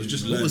 building. It was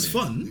just What learning. was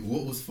fun?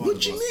 What was fun? What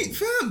do you about mean,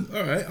 school? fam?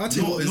 All right, I'll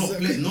tell you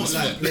what. Not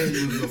like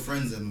playing with your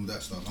friends and all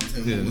that stuff. I'm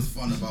saying Yeah. what was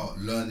fun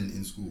about learning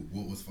in school.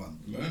 What was fun?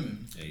 Learning.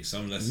 Hey,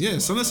 some lessons. Yeah, were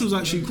some fun. lessons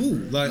was actually cool.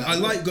 Like I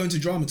Like like going to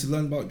drama to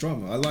learn about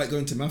drama. I like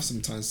going to maths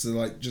sometimes to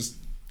like just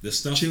The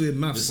stuff. chill in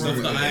maths. The stuff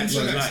Like, that I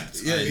actually like-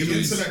 liked. yeah, I The it enjoyed.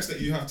 was- intellects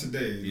that you have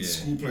today, Yeah.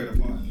 school played a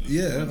part in that.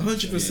 Yeah,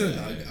 100%.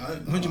 Yeah.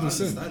 I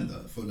 100%. understand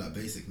that for like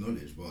basic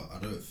knowledge, but I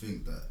don't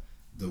think that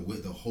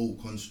the whole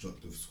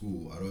construct of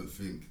school. I don't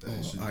think that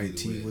it should be the way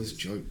IT it was is.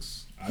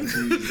 jokes. I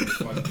think it's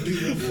fun.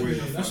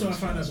 That's what I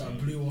found out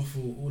about Blue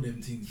Waffle, all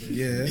them things. bro.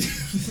 Yeah, are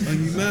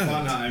you Fun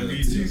mad? out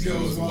and Two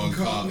girls, one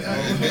cup.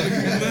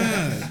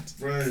 Mad.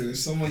 Bro, if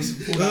someone's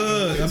pulled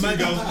Uh, out man-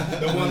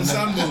 the one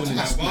sandbox,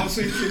 but I was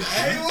thinking,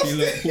 hey, what's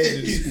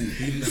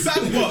this?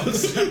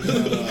 Sandbox!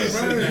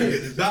 Bro,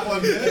 that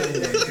one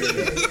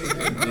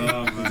there.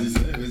 Nah, What man. did he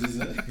say? What did he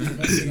say?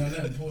 Man said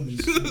I learned porn in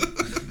school.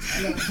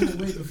 I learned porn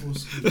way before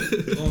school.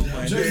 Oh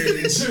my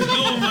days.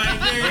 Oh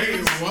my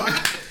days. Wait,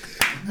 what?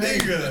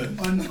 Nigga.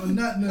 On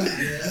that note,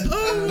 yeah.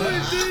 Oh my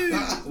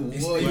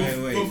days. What?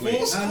 Wait.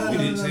 Before school. We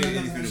didn't say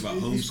anything about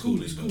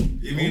homeschooling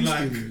though. You mean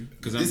like...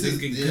 Because I'm This is,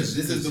 thinking. yeah, this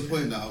is 'cause- the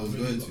point that I was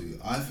going to.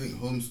 I think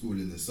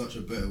homeschooling is such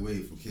a better way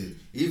for kids.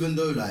 Even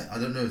though, like, I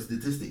don't know,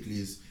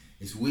 statistically,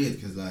 it's weird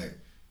because, like,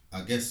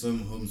 I guess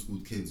some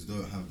homeschooled kids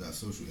don't have that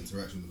social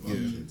interaction with other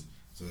kids.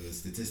 So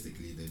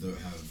statistically, they don't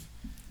have.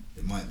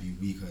 It might be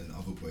weaker in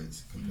other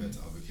points compared to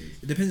other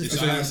kids. It depends. It's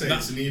If like I say,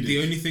 it's needed.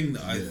 The only thing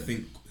that I Yeah.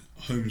 think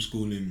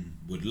homeschooling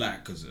would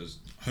lack, because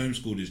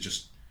homeschool is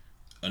just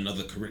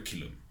another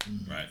curriculum,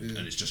 right? Yeah.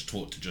 And it's just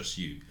taught to just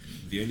you.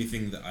 The only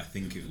thing that I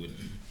think it would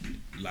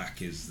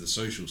lack is the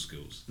social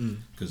skills,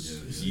 because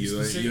It's you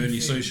the same only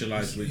thing.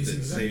 socialize with It's the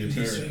exactly same the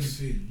parents.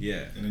 same thing.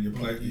 Yeah. And then you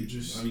play. You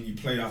just- you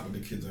play out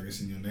with the kids, I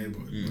guess, in your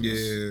neighborhood. but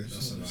Yeah. that's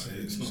It's not about the it.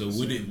 same. It's not So the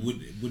wouldn't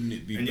same.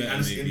 it be And better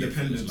it's maybe if it was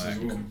independence like, as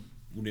well.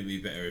 wouldn't it be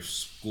better if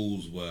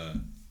schools were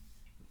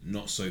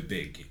not so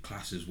big, if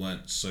classes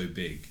weren't so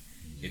big,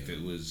 if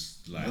it was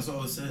like. That's what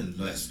I was saying.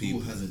 Like less school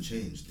people. hasn't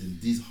changed in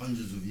these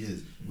hundreds of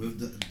years. With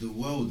the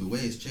world, the way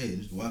it's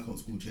changed, why can't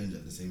school change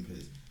at the same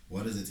pace?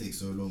 Why does it take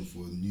so long for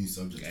new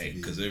subjects to be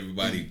Because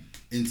everybody.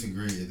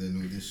 integrated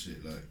and all this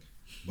shit? Like,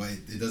 but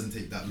it doesn't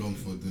take that long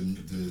for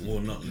the Well,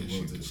 not the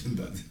world to change.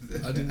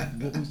 I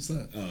didn't. What was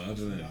that? Oh, I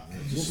don't know.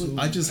 What was,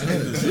 I just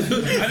heard.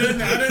 I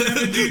don't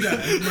ever do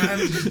that. My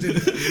hand just did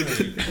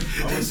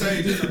it. I would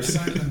say Different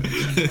sign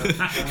language.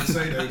 I would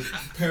say though,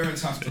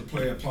 parents have to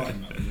play a part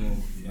in that as well.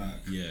 Like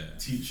Yeah.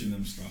 teaching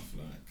them stuff,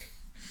 like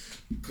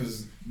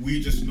because we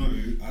just know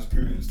as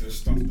parents there's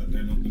stuff that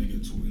they're not going to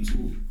get taught in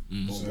school.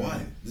 But So-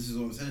 why? This is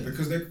what I'm saying.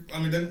 Because they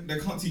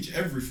can't teach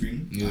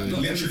everything. Yeah. Like,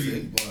 Not literally.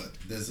 everything, but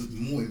there's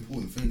more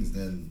important things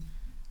than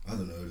I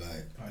don't know,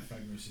 like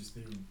Pythagoras'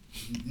 theorem.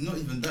 not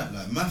even that.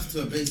 Like math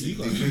to a basic You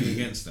got to degree. go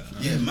against that. Huh?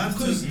 Yeah, math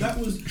Because to that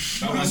was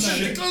That was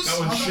shit. That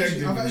was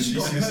shagged I've in actually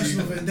got a GCSE.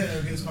 personal vendetta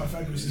against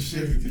Pythagoras'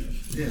 theorem.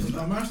 Yeah, Because my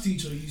man. maths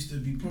teacher used to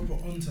be proper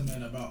onto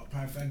man about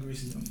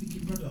Pythagoras. I'm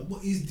thinking, brother,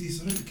 what is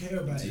this? I don't care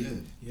about it.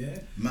 Yeah.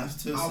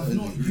 Math to a I've certain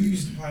not degree.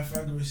 used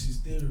Pythagoras'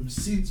 theorem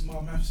since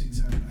my maths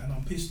exam, and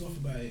I'm pissed off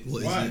about it. What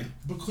is Why? it?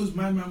 Because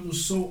my man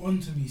was so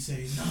onto me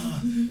saying, nah,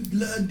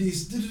 learn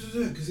this,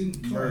 because in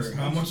class, Bro,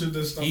 how much of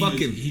the stuff? Fuck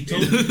him. He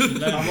told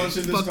me. How much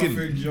of the Fuck stuff him.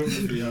 in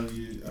geography have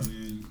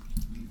you?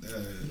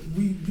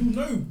 you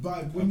know,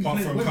 by when we Apart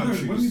play from when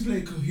countries. we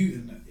play Kahoot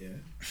and that, yeah,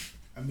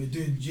 and we're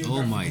doing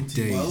geographical my things.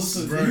 days. But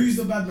also, Bro, Who's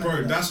the bad man? Bro,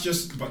 in that? that's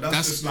just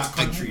That's- like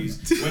countries.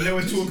 When they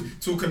were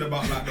talking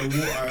about like the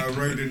water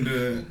eroding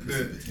the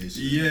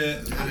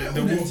I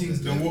know all them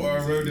things the there. water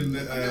eroding I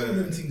know all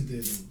them things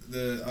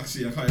there, though.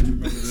 actually I can't even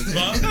remember the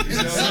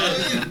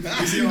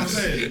you see what I'm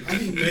saying?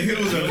 The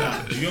hills of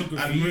that Geography.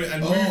 and moving I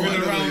know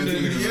what around you're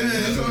and talking yeah, about.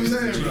 that's what I'm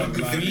saying, bro.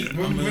 Geography, Like,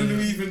 when do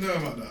we even know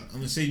about that? I'm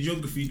gonna say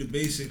geography, the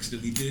basics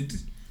that we did.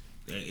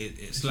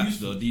 It slaps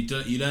though.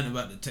 You learn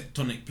about the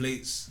tectonic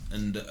plates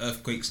and the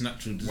earthquakes,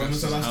 natural disasters. When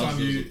was the last how time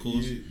those you? are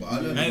caused. But I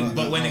learned Hey, about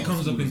but that when out it of comes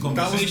up school in as well.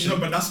 conversation- That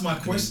was but that's my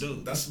Fucking question.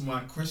 dope. That's my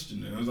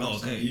question. Though. Oh,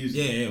 okay.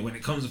 Yeah. When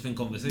it comes up in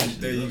conversation,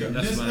 There you go.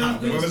 That's There's when no-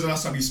 it When goes. was the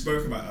last time you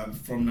spoke about it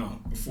from now?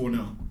 Before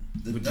now?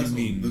 What do That's you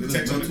mean? The Because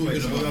we're tectonic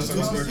plates. talking When was the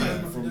last time you about spoke about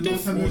it? From The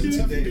last time before we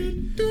said today.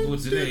 For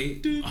today,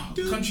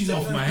 Countries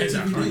off have my head, I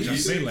earthquakes can't every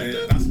just day. say like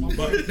that. That's my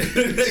point.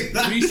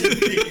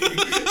 Recently,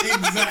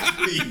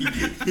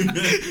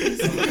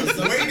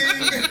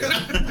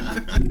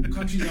 Waiting.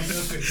 Countries have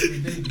earthquakes every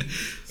day.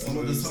 Some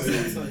of the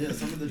subjects Yeah,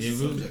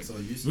 subjects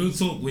are useless. real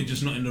talk, we're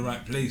just not in the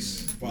right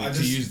place But I to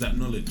just- use that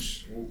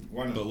knowledge.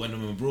 Why not? But when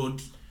I'm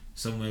abroad,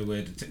 somewhere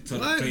where the tectonic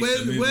Like,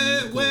 plates are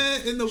moving, where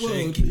in the world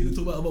shaking. can you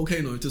talk about a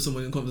volcano to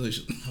someone in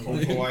conversation? From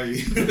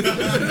Hawaii.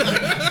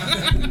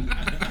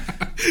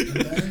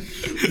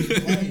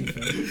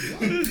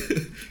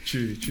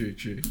 True.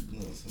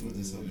 No, some of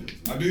the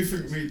subjects. I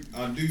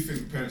do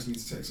think parents need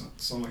to take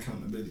some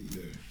accountability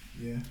though.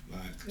 Yeah.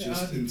 Like Yeah,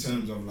 just I in think so.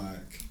 terms of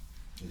like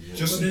Yeah.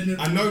 just But then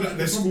I know that the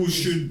their problem schools is-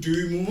 should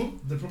do more,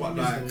 The but problem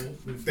like is though,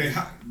 with they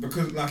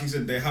because like you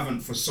said they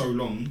haven't for so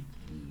long.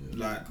 Yeah.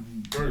 Like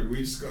bro, we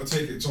just gotta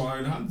take it to our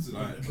own hands.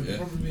 Like but the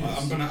problem is,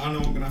 I know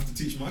I'm gonna have to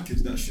teach my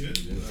kids that shit.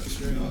 Yeah. Like,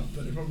 straight up.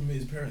 but the problem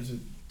is parents are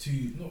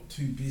not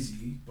too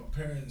busy, but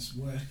parents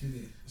work in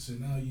it. So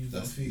now you've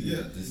got to That's think.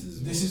 yeah,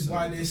 This is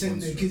why they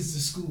send their kids to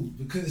school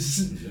because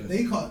Yeah.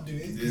 they can't do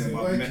it because Yeah, they're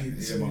but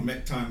working. so but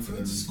make time for go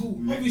them. to school.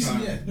 Make Obviously,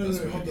 time. yeah. No, That's no,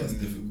 where it hold gets on.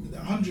 difficult.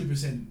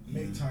 100%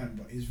 make time,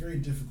 but it's very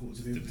difficult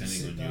to be able to Depending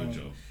sit on down. your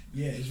job.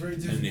 Yeah, it's very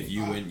difficult. And if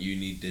you went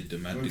uni, did the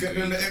mad Well, degree. get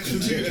them the extra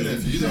then tutor then.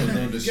 If you don't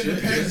know the Get the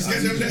shit, parents-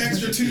 Get them the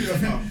extra tutor,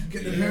 fam.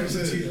 Get the You know parents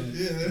what to I'm tutor, saying?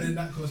 Yeah. and then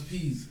that costs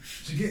peas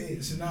to get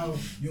it. So now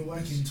you're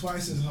working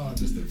twice as hard.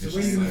 Just the So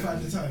where are you gonna vicious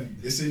find the time?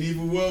 It's an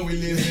evil world we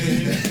live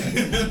in.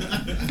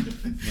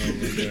 Oh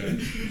my God.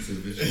 It's a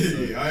vicious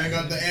Hey, I ain't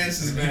got the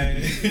answers,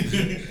 man.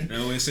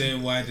 Now we're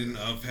saying, why didn't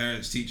our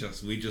parents teach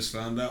us? We just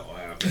found out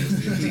why our parents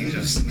didn't teach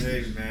us.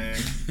 Hey, man.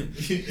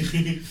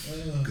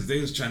 Because they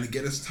was trying to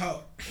get us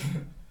taught.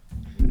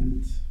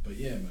 But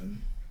yeah,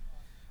 man.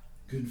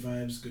 Good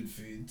vibes, good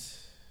food.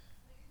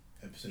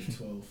 Episode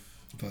 12.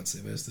 About to say,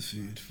 where's the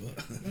food?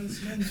 But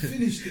Man's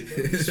finished it,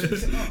 bro. He's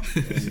fixed it up.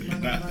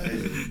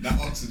 that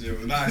oxygen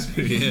was nice,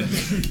 man. yeah,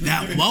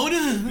 that water.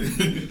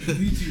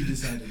 You two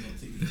decided not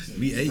to eat. So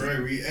We ate.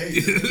 Bro, we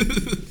ate.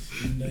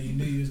 Even though you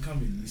knew you was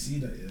coming. You see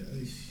that,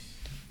 yeah?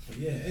 But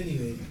yeah,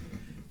 anyway.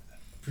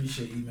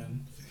 Appreciate you,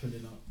 man, for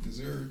pulling up.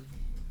 Deserve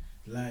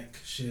Like,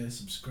 share,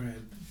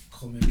 subscribe,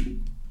 comment,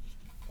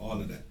 all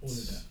of that. all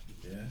of that.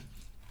 Yeah.